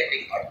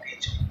 writing are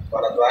teaching.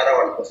 వాళ్ళ ద్వారా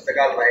వాళ్ళ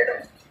పుస్తకాలు రాయడం,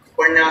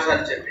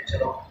 ఉపన్యాసాలు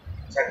చెప్పించడం,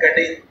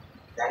 చక్కటి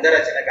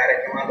గ్రంథరచన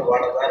కార్యక్రమాలు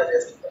వాళ్ళ ద్వారా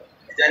చేస్తుంటారు.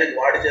 నిజానికి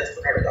వాడు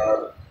చేస్తున్నాడు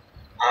కాదు,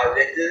 ఆ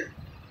వ్యక్తి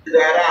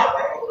ద్వారా ఆ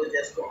పరమ గురువు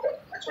చేస్తూ ఉంటారు.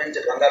 మంచి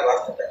మంచి గ్రంథాలు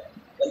రాస్తుంటారు.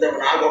 కొందరు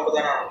నా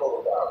గొప్పదనం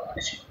అనుకోకూడదు, ఆ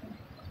మనిషి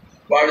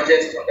వాళ్ళు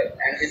చేస్తుంటారు.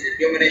 And his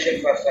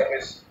illumination for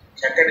service,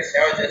 చక్కటి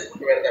సేవ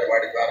చేసుకుంటూ వెళ్తారు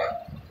వాడి ద్వారా.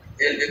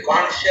 They will be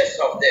conscious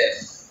of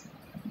this,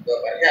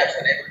 perhaps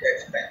unable to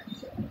explain.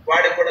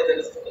 వాడికి కూడా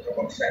తెలుస్తుంది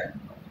ఒక్కొక్కసారి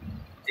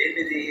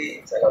ఏంటిది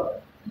చాలా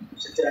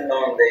విచిత్రంగా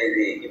ఉంది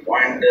ఇది, ఈ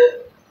పాయింట్.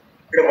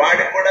 ఇక్కడ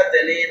వాడికి కూడా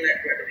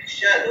తెలియనటువంటి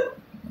విషయాలు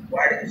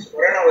వాడికి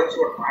స్ఫురణ వచ్చి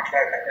వాడు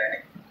మాట్లాడటం కానీ,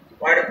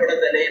 వాడికి కూడా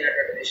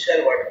తెలియనటువంటి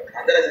విషయాలు వాడికి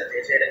గ్రంథరచన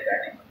చేసేయడం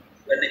కానీ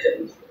ఇవన్నీ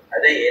జరుగుతుంది.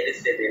 అదే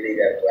ఏలిస్తే దేవి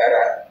గారి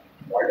ద్వారా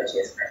వాళ్ళు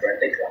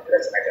చేసినటువంటి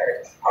గ్రంథరచన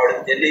కార్యక్రమం.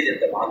 ఆవిడకి తెలియదు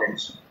ఇంత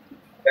నాలెడ్జ్,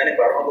 కానీ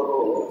పరమగురు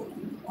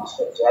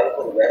మాస్టర్ జ్వాల్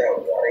గారు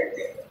ఆవిడ ద్వారా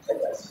అయితే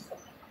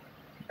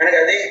కనుక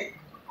అది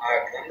ఆ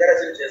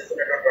గ్రంథరచన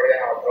చేస్తున్నటువంటి వాడు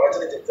కానీ, ఆ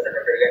ప్రవచనం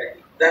చెప్తున్నటువంటి వాడు కానీ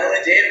దాని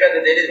గురించి ఏం పెద్ద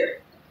తెలియదు వాడి,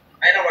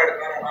 అయినా వాడు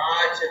నా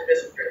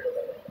చెప్పేసి ఉంటాడు.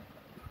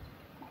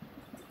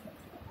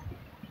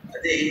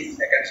 అది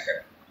సెకండ్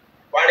స్టెప్.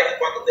 వాడికి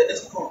కొంత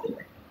తెలుస్తూ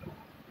ఉంటుంది,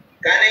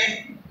 కానీ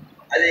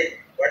అది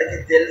వాడికి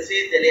తెలిసి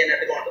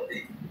తెలియనట్టుగా ఉంటుంది.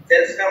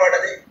 తెలిసిన వాడు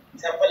అది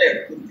చెప్పలేడు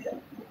పూర్తిగా.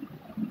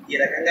 ఈ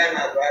రకంగా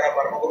నా ద్వారా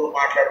పరమగురువు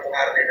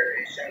మాట్లాడుతున్నారు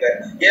అనేటువంటి విషయం కానీ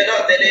ఏదో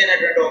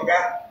తెలియనటువంటి ఒక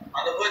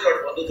అనుభూతి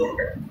వాడు పొందుతూ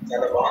ఉంటాడు.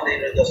 చాలా బాగుంది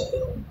ఈరోజు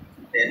అసలు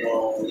నేను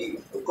ఈ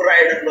బుక్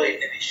రాయడంలో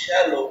ఇన్ని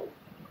విషయాలు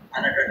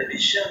అన్నటువంటి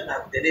విషయం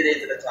నాకు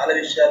తెలియదు. చాలా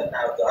విషయాలు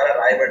నా ద్వారా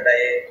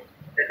రాయబడ్డాయి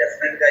అంటే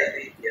డెఫినెట్గా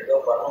ఇది ఏదో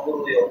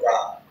పరమగురువు యొక్క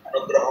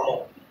అనుగ్రహము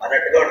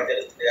అన్నట్టుగా వాడు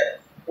తెలుస్తుంది. కానీ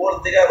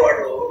పూర్తిగా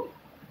వాడు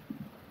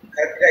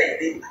కరెక్ట్గా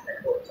ఇది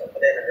అన్నట్టు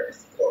చెప్పలేనటువంటి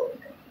స్థితిలో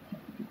ఉంటుంది.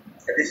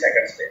 అది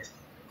సెకండ్ స్టేజ్.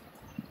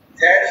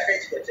 థర్డ్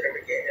స్టేజ్కి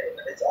వచ్చినప్పటికీ ఏం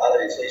జరుగుతుందంటే చాలా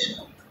విశేషం.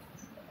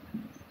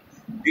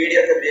 వీడి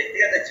యొక్క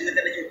వ్యక్తిగత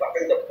జీవితం నుంచి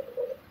పక్కకి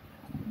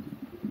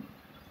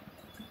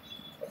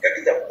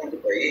తప్పుకుంటూ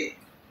పోయి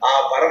ఆ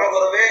పరమ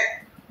గురువే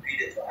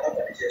వీడి ద్వారా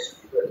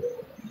పనిచేసుకుంటూ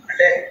వెళ్తాడు.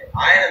 అంటే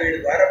ఆయన వీడి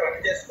ద్వారా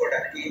పని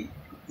చేసుకోవడానికి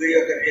వీడి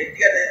యొక్క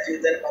వ్యక్తిగత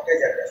జీవితాన్ని పక్కకి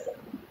జరిపేస్తాడు.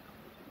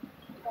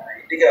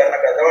 ఇంటికి ఎవరైనా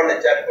పెద్దవాళ్ళు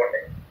వచ్చారనుకోండి,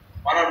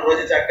 మనం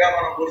రోజు చక్కగా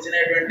మనం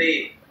కూర్చునేటువంటి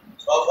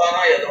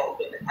సోఫానో ఏదో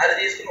ఉంటుంది, అది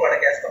తీసుకుని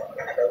వాళ్ళకి వేస్తాం.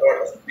 అక్కడ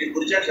పెద్దవాళ్ళు వస్తాం, మీరు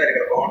కూర్చోండి సార్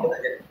ఇక్కడ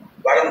బాగుంటుందని చెప్పి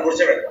వాళ్ళని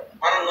కూర్చోబెడతాం,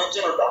 మనం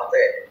నుంచుని ఉంటాం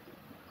అంతే.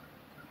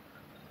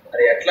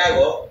 మరి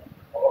ఎట్లాగో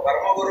ఒక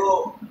పరమ గురువు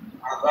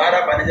మన ద్వారా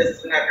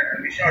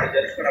పనిచేస్తున్నటువంటి విషయం వాడు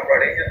తెలుసుకున్నప్పుడు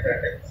వాడు ఏం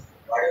చేస్తాడంటే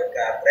వాడి యొక్క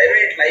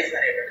ప్రైవేట్ లైఫ్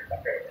అనేటువంటి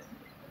పక్క పెట్టేస్తాడు.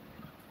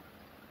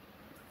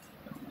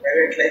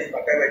 ప్రైవేట్ లైఫ్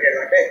పక్క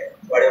పెట్టేయడం అంటే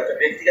వాడి యొక్క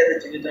వ్యక్తిగత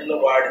జీవితంలో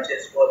వాడు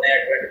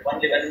చేసుకునేటువంటి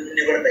పనులు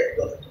ఇవన్నీ కూడా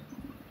తగ్గిపోతుంది.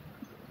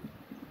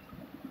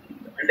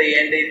 అంటే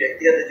ఏంటి,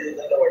 వ్యక్తిగత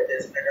జీవితంలో వాడు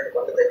చేసుకునేటువంటి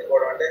పనులు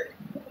తగ్గిపోవడం అంటే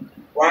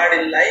వాడి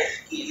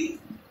లైఫ్కి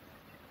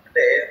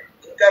అంటే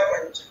ఇంకా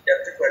కొంచెం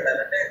డెప్త్కి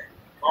వెళ్ళాలంటే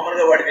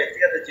మామూలుగా వాడి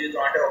వ్యక్తిగత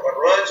జీవితం అంటే ఒక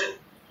రోజు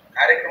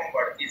కార్యక్రమం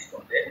వాడు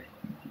తీసుకుంటే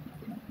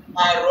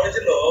ఆ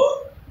రోజులో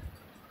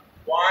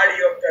వాడి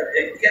యొక్క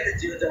వ్యక్తిగత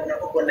జీవితంలో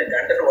కొన్ని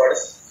గంటలు వాడు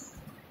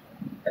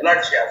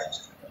అలాట్ చేయాల్సి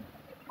వస్తుంది.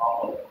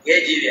 మామూలుగా ఏ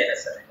జీవి అయినా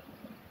సరే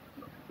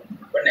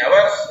కొన్ని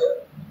అవర్స్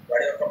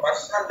వాడి యొక్క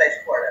పర్సనల్ లైఫ్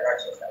వాడు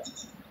అలాట్ చేయాల్సి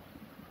వస్తుంది.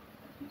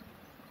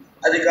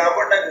 అది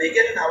కాకుండా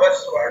మిగిలిన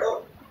అవర్స్ వాడు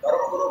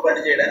పరమ గురువు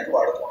పని చేయడానికి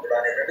వాడుకుంటాడు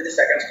అనేటువంటిది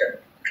సెకండ్ స్టెప్.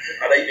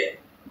 అది అయిపోయింది.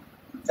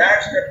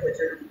 థర్డ్ స్టెప్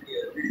వచ్చేటప్పటికి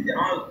వీడికి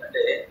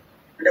ఏమవుతుందంటే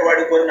అంటే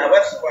వాడు కొన్ని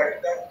అవర్స్ వాడి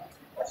యొక్క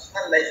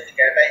పర్సనల్ లైఫ్కి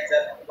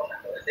కేటాయించాలని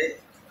అనుకున్నాను కదండి.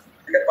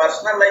 అంటే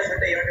పర్సనల్ లైఫ్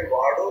అంటే ఏమిటి,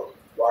 వాడు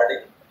వాడి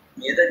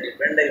మీద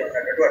డిపెండ్ అయి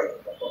ఉన్నటువంటి వాడు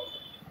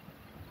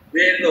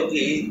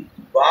వీళ్ళకి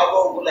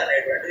బాగోగులు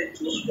అనేటువంటివి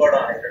చూసుకోవడం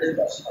అనేటువంటిది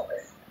పర్సనల్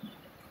లైఫ్.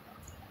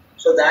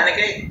 సో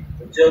దానికి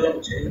ఉద్యోగం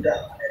చేయుట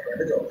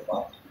అనేటువంటిది ఒక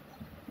పార్ట్.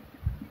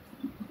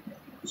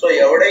 సో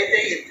ఎవడైతే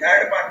ఈ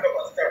థర్డ్ పార్ట్లోకి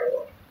వస్తాడో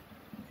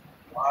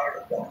వాడు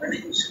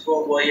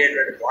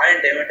గమనించుకోబోయేటువంటి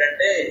పాయింట్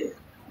ఏమిటంటే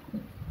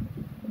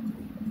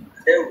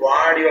అంటే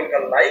వాడి యొక్క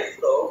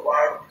లైఫ్లో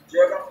వాడు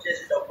ఉద్యోగం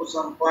చేసి డబ్బు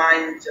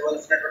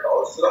సంపాదించవలసినటువంటి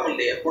అవసరం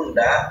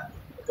లేకుండా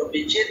ఒక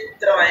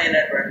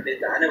విచిత్రమైనటువంటి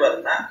దాని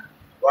వలన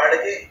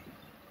వాడికి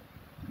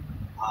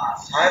ఆ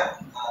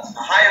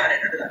సహాయం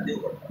అనేటువంటిది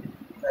అందివ్వబడుతుంది.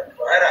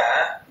 తద్వారా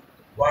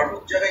వాడు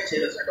ఉద్యోగం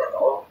చేయవలసినటువంటి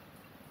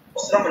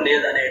అవసరం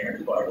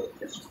లేదనేటువంటిది వాడు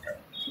తెలుసుకుంటాడు.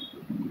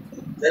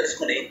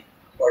 తెలుసుకుని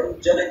వాడు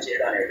ఉద్యోగం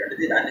చేయడం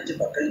అనేటువంటిది దాని నుంచి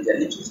పక్కకి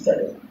జరిగి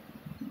చూస్తాడు.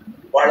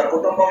 వాళ్ళ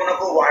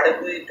కుటుంబమునకు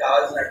వాడికి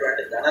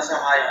కావాల్సినటువంటి ధన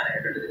సహాయం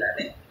అనేటువంటిది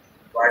కానీ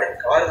వాడికి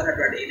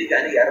కావాల్సినటువంటి ఇది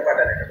కానీ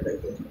ఏర్పాటు అనేటువంటిది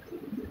అయిపోతుంది.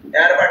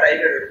 ఏర్పాటు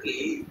అయినప్పటికీ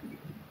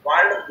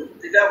వాళ్ళు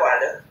పూర్తిగా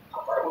వాళ్ళు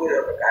ఆ పరమగురు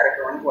యొక్క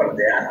కార్యక్రమానికి వాళ్ళ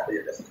దేహాన్ని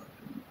అభివృద్ధిస్తారు.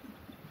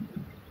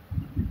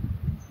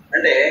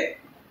 అంటే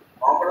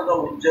మామూలుగా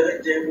ఉద్యోగం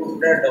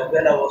చేయకుండా డబ్బు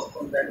ఎలా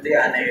వస్తుందండి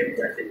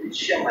అనేటువంటి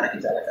విషయం మనకి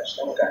చాలా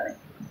కష్టం. కానీ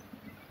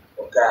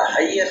ఒక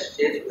హయ్యర్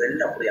స్టేజ్కి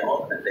వెళ్ళినప్పుడు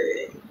ఏమవుతుందంటే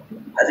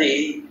అది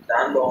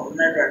దానిలో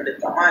ఉన్నటువంటి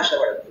తమాషా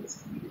వాళ్ళకి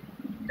తెలుస్తుంది.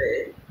 అంటే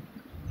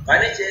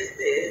పని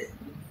చేస్తే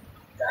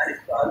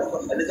దానికి తాలూకు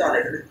ఫలితం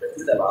అనేటువంటి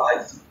ప్రతిదీ అలా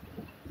ఇస్తుంది.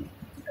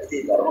 అయితే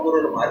ఈ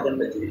ధర్మగురువుల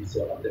మార్గంలో జీవించే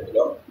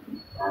అందరిలో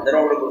అందరం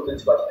కూడా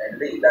గుర్తుంచుకోవాల్సింది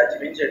ఏంటంటే ఇలా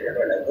జీవించేటువంటి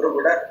వాళ్ళు ఎవరు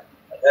కూడా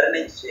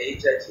ఎవరిని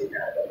చేయని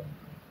ఆధారం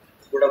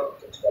కూడా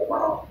గుర్తుంచుకోవాలి.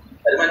 మనం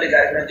 10 మంది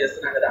కార్యక్రమం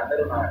చేస్తున్నాం కదా,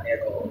 అందరూ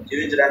నేను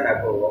జీవించడానికి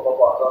నాకు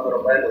ఒక్కొక్క 100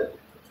 రూపాయలు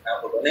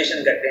నాకు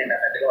డొనేషన్ కట్టేయండి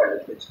అన్నట్టుగా వాళ్ళు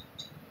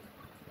గుర్తించుకోవచ్చు.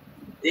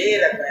 ఇదే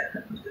రకమైన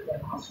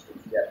మాస్టర్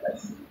PJR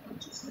లైఫ్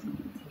చూస్తాం.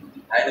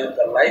 ఆయన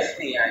యొక్క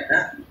లైఫ్ని ఆయన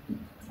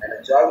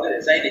జాబ్కి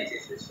రిజైన్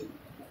ఇచ్చేసేసి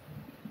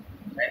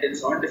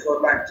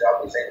 1974లో ఆయన జాబ్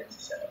రిజైన్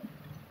ఇచ్చేసారు.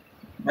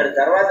 మరి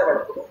తర్వాత వాళ్ళ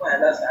కుటుంబం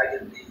ఎలా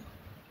సాగింది?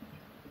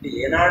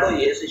 ఏనాడు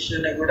ఏ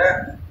శిష్యుని కూడా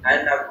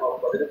ఆయన నాకు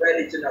 10 రూపాయలు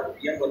ఇచ్చి నాకు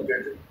బియ్యం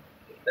కొనిపెట్టు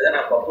లేదా నా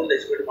పప్పులు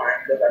తెచ్చిపెట్టి మా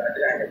ఇంట్లో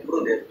అన్నట్టుగా ఆయన ఎప్పుడూ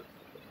లేదు.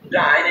 ఇంకా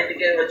ఆయన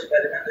ఇంటికే వచ్చి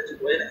 10 మంది వచ్చి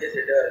భోజనం చేసి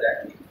వెళ్ళేవారు.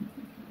 కానీ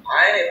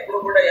ఆయన ఎప్పుడు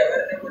కూడా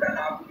ఎవరిని కూడా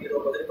నాకు మీరు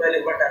 10 రూపాయలు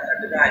ఇవ్వండి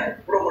అన్నట్టుగా ఆయన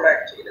ఎప్పుడు కూడా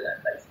ఆయన చేయలేదు.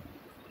 ఆయన లైఫ్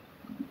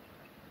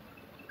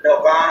అంటే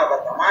ఒక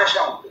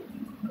తమాషా ఉంటుంది.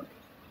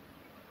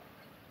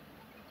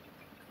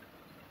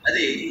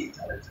 అది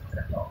చాలా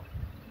చిత్రంగా ఉంది.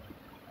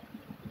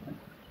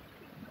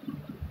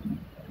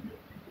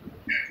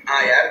 ఆ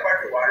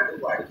ఏర్పాటు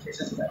వాడు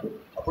చేసేస్తారు.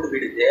 అప్పుడు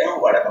వీడి దేహం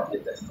వాళ్ళకి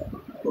అప్పగిస్తారు.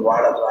 అప్పుడు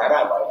వాళ్ళ ద్వారా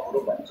వాళ్ళప్పుడు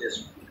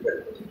పనిచేసుకుంటూ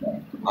వెళ్ళిపోతున్నారు.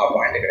 ఆ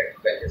పాయింట్ ఇక్కడ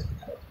ఎక్స్ప్లెయిన్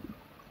చేసుకుంటారు,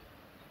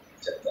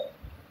 చెప్తారు.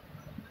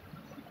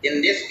 In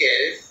this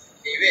case,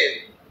 he will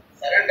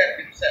surrender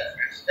himself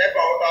and step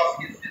out of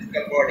his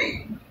physical body,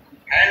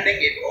 handing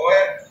it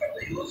over for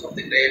the use of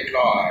the great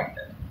Lord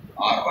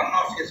or one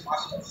of his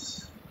masters.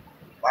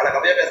 వాళ్ళకి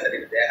అభ్యపిస్తారు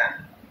ఈ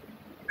దేహాన్ని.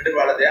 అంటే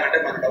వాళ్ళ దేహం అంటే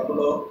మన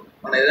డబ్బులు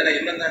మనం ఏదైనా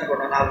ఇల్లు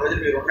ఉందనుకోండి, 4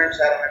 రోజులు మీరు ఉండండి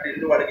సార్ అన్నట్టు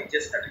ఇల్లు వాళ్ళకి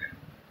ఇచ్చేసినట్టుగా.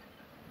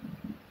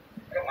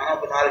 మనం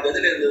ఒక 4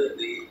 గదులు ఇల్లు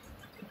ఉంది,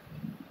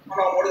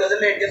 మనం 3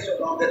 గదుల్లో ఏం చేస్తాం,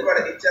 1 గది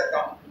వాళ్ళకి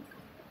ఇచ్చేద్దాం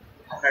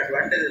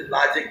అన్నటువంటి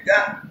లాజిక్గా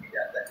ఇది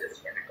అర్థం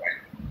చేసుకోండి.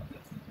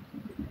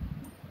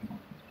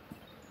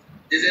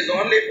 This is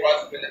only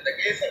possible in the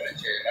case of a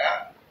Chera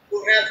who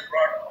has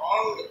brought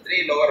all the 3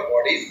 lower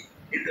bodies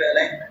into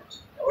alignment.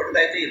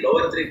 ఎవరికైతే ఈ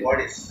lower 3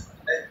 bodies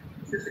అంటే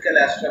ఫిజికల్,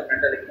 ఆస్ట్రల్,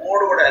 మెంటల్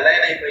 3 కూడా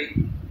అలైన్ అయిపోయి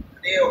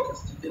ఒకే ఒక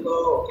స్థితిలో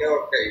ఒకే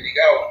ఒక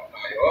ఇదిగా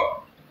ఉన్నాయో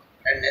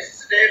and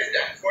నెసెసిటేట్స్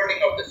the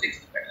unfolding of the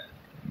 6th petal.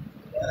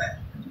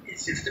 ఈ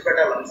 6th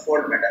petal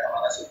అన్ఫోల్డ్మెంట్ అన్న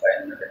మనసు పైన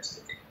ఉన్నటువంటి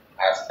స్థితి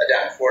అది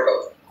అన్ఫోల్డ్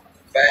అవుతుంది.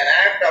 By an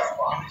act of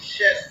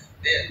conscious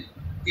will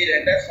he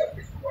renders up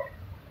his body.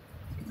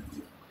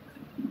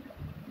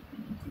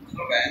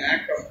 So by an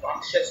act of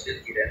conscious will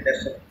he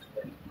renders up his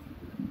body.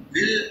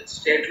 Will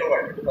state లో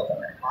వాళ్ళు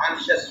వెళ్ళిపోతారు.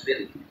 కాన్షియస్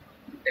విల్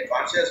అంటే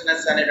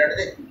కాన్షియస్నెస్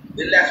అనేటువంటిది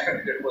విల్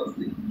ఆస్పెక్ట్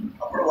వెళ్ళిపోతుంది.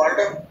 అప్పుడు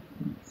వాళ్ళు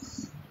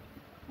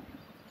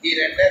he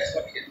renders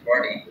up his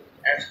body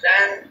and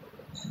stand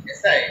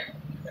aside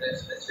for a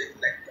specific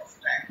length of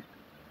time.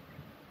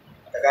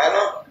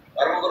 అంతకాలం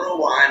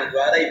పరమగురువు ఆయన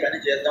ద్వారా ఈ పని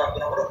చేద్దాం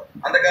అనుకున్నప్పుడు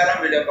అంతకాలం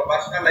వీళ్ళ యొక్క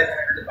పర్సనల్ లైఫ్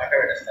అనేటువంటి పక్క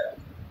పెట్టేస్తారు.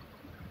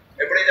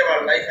 ఎప్పుడైతే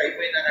వాళ్ళ లైఫ్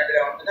అయిపోయింది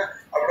అన్నట్టుగా ఉంటుందో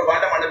అప్పుడు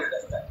వంట మళ్ళీ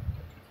పెట్టేస్తారు.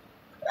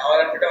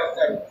 రావాలనుకుంటే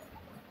వస్తారు,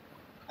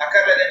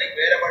 అక్కర్లేదే నీకు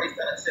వేరే బాడీ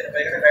ఇస్తాను సరే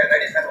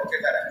రెడీ ఇస్తాను ఓకే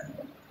సార్ అని.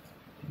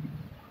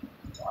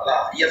 చాలా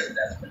హైయెస్ట్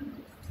ఆస్పెక్ట్,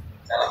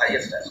 చాలా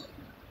హైయెస్ట్ ఆస్పెక్ట్,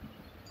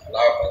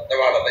 చాలా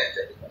పెద్దవాళ్ళలో ఏం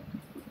జరుగుతుంది.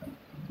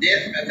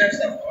 These methods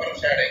of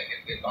overshadowing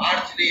will be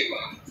largely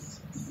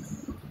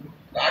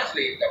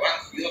the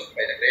ones used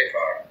by the great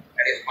Lord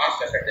and his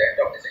masters at the end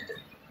of the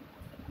century.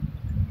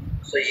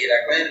 So ఈ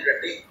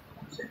రకమైనటువంటి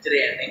century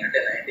ending అంటే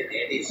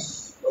 1980s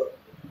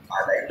ఆ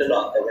టైంలో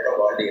అంతా కూడా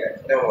వాళ్ళు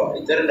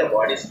ఇతరుల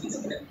బాడీస్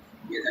తీసుకుని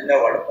ఈ విధంగా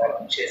వాళ్ళు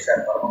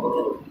చేశారు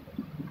పరమగురువులు.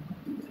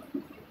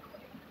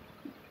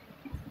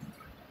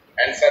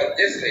 And for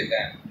this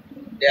reason,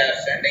 they are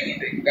sending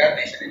into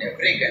incarnation in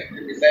every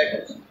country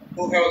disciples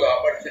who have the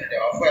opportunity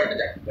offered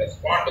them to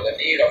respond to the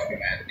need of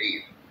humanity,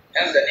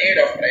 hence the need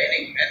of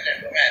training men and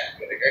women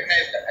to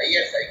recognize the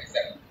higher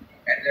psychism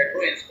and their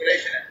true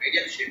inspiration and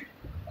mediumship,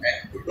 and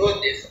to do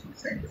this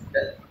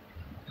scientifically.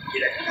 ఈ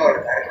రకంగా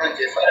వాళ్ళు కార్యక్రమం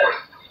చేశారు.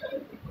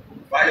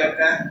 వాళ్ళ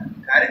యొక్క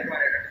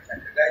కార్యక్రమం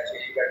చక్కగా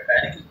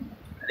చేయబడటానికి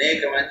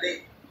అనేక మంది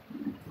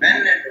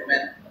మెన్ అండ్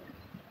ఉమెన్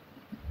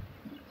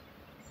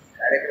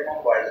కార్యక్రమం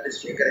వాళ్ళని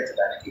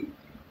స్వీకరించడానికి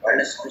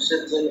వాళ్ళని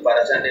సంసిద్ధులు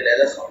పరచండి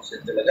లేదా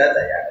సంసిద్ధులుగా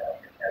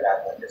తయారవ్వాలి. ఎలా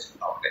అర్థం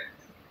చేసుకున్నా ఉంటాయి.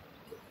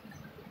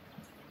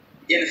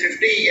 In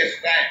 50 years'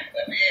 time,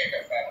 the need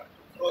of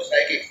true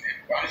psychics and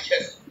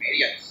conscious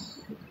mediums,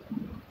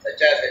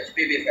 such as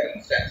HPV for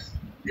instance,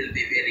 will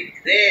be very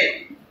great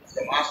if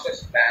the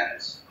master's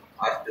plans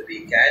are to be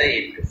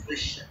carried to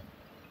fruition.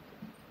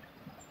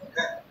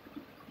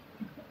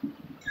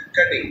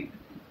 చక్కటి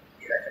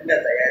ఈ రకంగా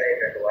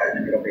తయారయ్యేటువంటి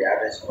వాళ్ళని ఒక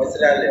 50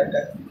 సంవత్సరాల యొక్క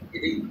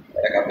ఇది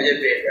వాళ్ళకి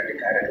అప్పచెప్పేటువంటి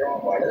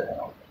కార్యక్రమం వాళ్ళు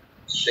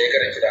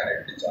స్వీకరించడం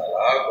అనేది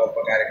చాలా గొప్ప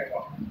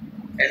కార్యక్రమం.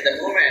 And the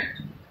moment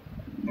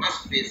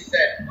must be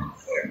set on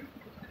foot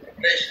in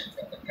preparation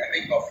for the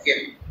coming of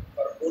him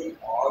for whom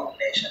all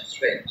nations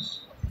wait.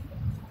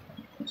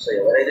 So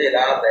ఎవరైతే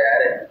ఇలా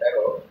తయారై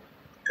ఉంటారో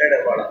ఇక్కడ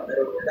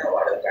వాళ్ళందరూ కూడా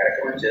వాళ్ళ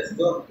కార్యక్రమం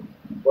చేస్తూ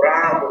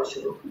పురాణ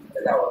పురుషులు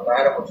లేదా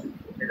అవతార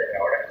పురుషులు మీద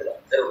రావడానికి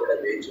అందరూ కూడా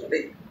వేచుండి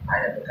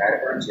ఆయన యొక్క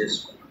కార్యక్రమం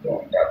చేసుకుంటూ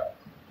ఉంటారు.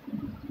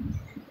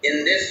 In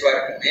this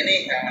work, many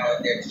have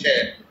their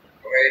share,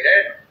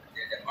 provided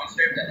they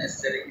demonstrate the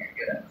necessary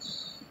endurance.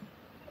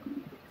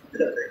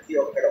 ఇందులో ప్రతి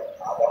ఒక్కరు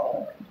భాగము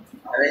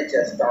మనం ఏం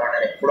చేస్తామని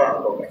ఎప్పుడూ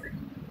అనుకోకండి.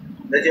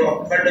 ప్రతి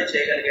ఒక్కళ్ళు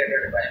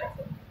చేయగలిగేటువంటి పని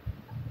ఉంటుంది.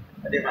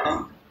 అది మనం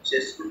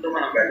చేసుకుంటూ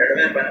మనం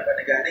వెళ్ళడమే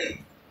పని కానీ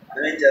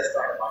మనం ఏం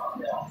చేస్తామంటే మనం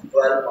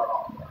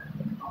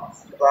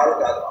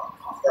కాదు,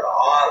 ఆఫ్టర్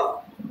ఆల్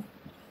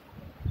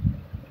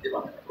ఇది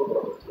మనం ఎక్కువ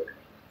ప్రభుత్వం.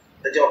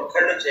 ప్రతి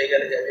ఒక్కళ్ళు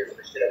చేయగలిగేది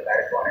సృష్టిలో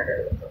కార్యక్రమం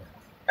అనేటువంటి ఉంటుంది.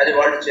 అది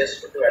వాళ్ళు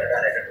చేసుకుంటూ వెళ్ళడం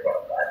అనేటువంటి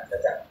వాళ్ళ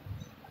బాధ్యత.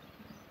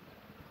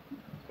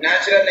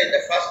 Naturally,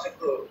 the first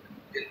group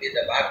will be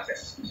the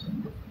largest.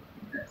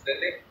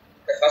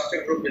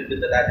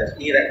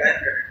 ఈ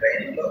రకమైనటువంటి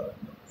ట్రైనింగ్ లో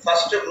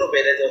ఫస్ట్ గ్రూప్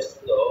ఏదైతే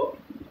వస్తుందో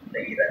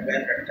ఈ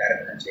రకమైనటువంటి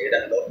కార్యక్రమం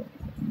చేయడంలో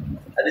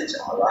అది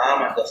చాలా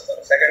మంది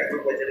వస్తారు. సెకండ్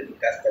గ్రూప్ వచ్చేది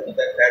కాస్త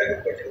తగ్గుతారు, థర్డ్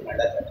గ్రూప్ వచ్చేది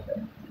మళ్ళా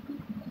తగ్గుతారు.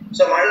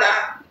 సో మళ్ళా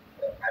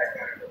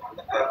కార్యక్రమాలు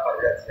మళ్ళా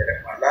పరిచయం చేయడం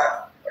మళ్ళా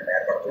వాళ్ళు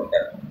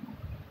ఏర్పడుతుంటారు.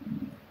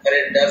 But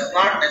it does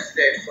not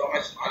necessitate so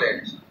much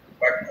knowledge,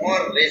 but more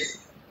risk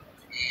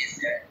is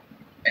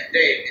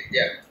entailed with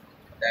them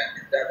than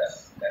with others.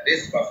 The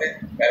risk of a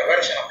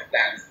perversion of the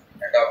plans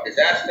and of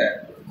disaster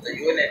to the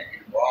unit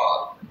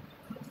involved.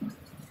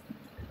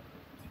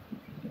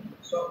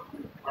 So,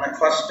 మనకు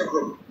first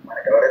group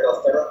మనకు ఎవరైతే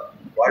వస్తారో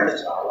వాళ్ళు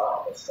చాలా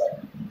వస్తారు.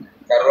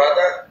 తర్వాత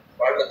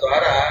వాళ్ళ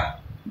ద్వారా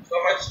so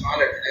much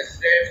knowledge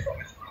necessitate so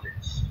much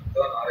knowledge. So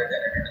knowledge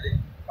అనేటువంటిది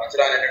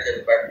పంచడానికి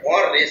but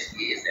more risk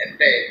is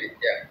entire with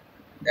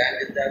దాని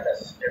విత్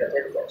వీళ్ళతో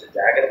కొంచెం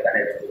జాగ్రత్త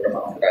అనేటువంటి కూడా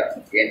మనం ఉండాలి.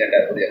 ఏంటంటే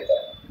అది కూడా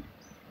చెప్తారు.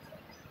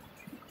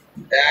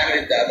 దాన్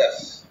with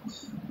others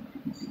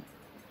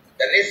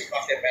the risk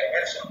of a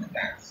perversion of the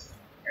plans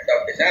and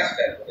of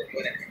disaster to the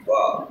unit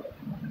involved.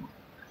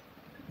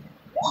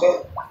 So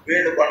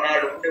వీళ్ళు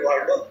కొన్నాడు ఉండి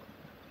వాళ్ళు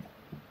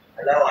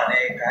అలా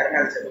అనేక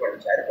కారణాలు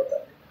చెప్పబడి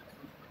జారిపోతారు.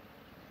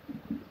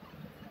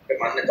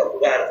 మనల్ని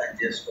తప్పుగా అర్థం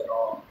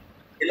చేసుకున్నాం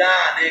ఇలా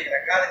అనేక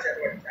రకాల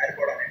చదవడం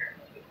జారిపోవడం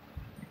అనేటువంటి.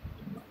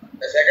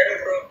 The second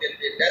group will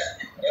be less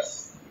impressed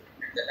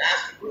and the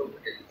last group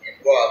will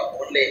involve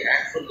only a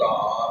handful or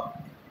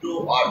 2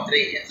 or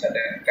 3 in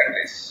certain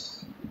countries.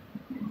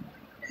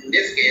 In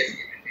this case,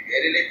 it will be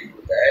verily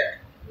true that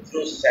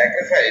through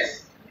sacrifice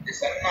the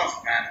Son of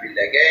Man will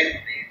again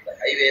lead the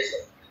highways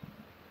of man.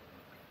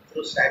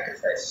 Through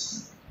sacrifice.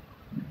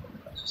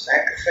 So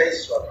sacrifice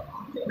వల్ల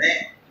మాత్రమే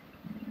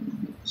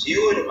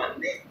జీవులు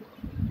మంది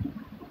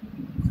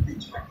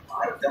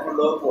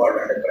మార్గంలోకి వాడు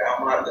అంటే ప్రేమ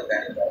మార్గం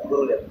కానీ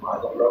ధర్ముల యొక్క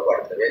మార్గంలో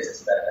వాడు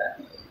ప్రవేశిస్తారు.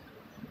 కానీ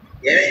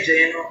ఏమేం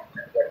చేయను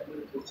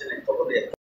కూర్చొని ఇంకొకటి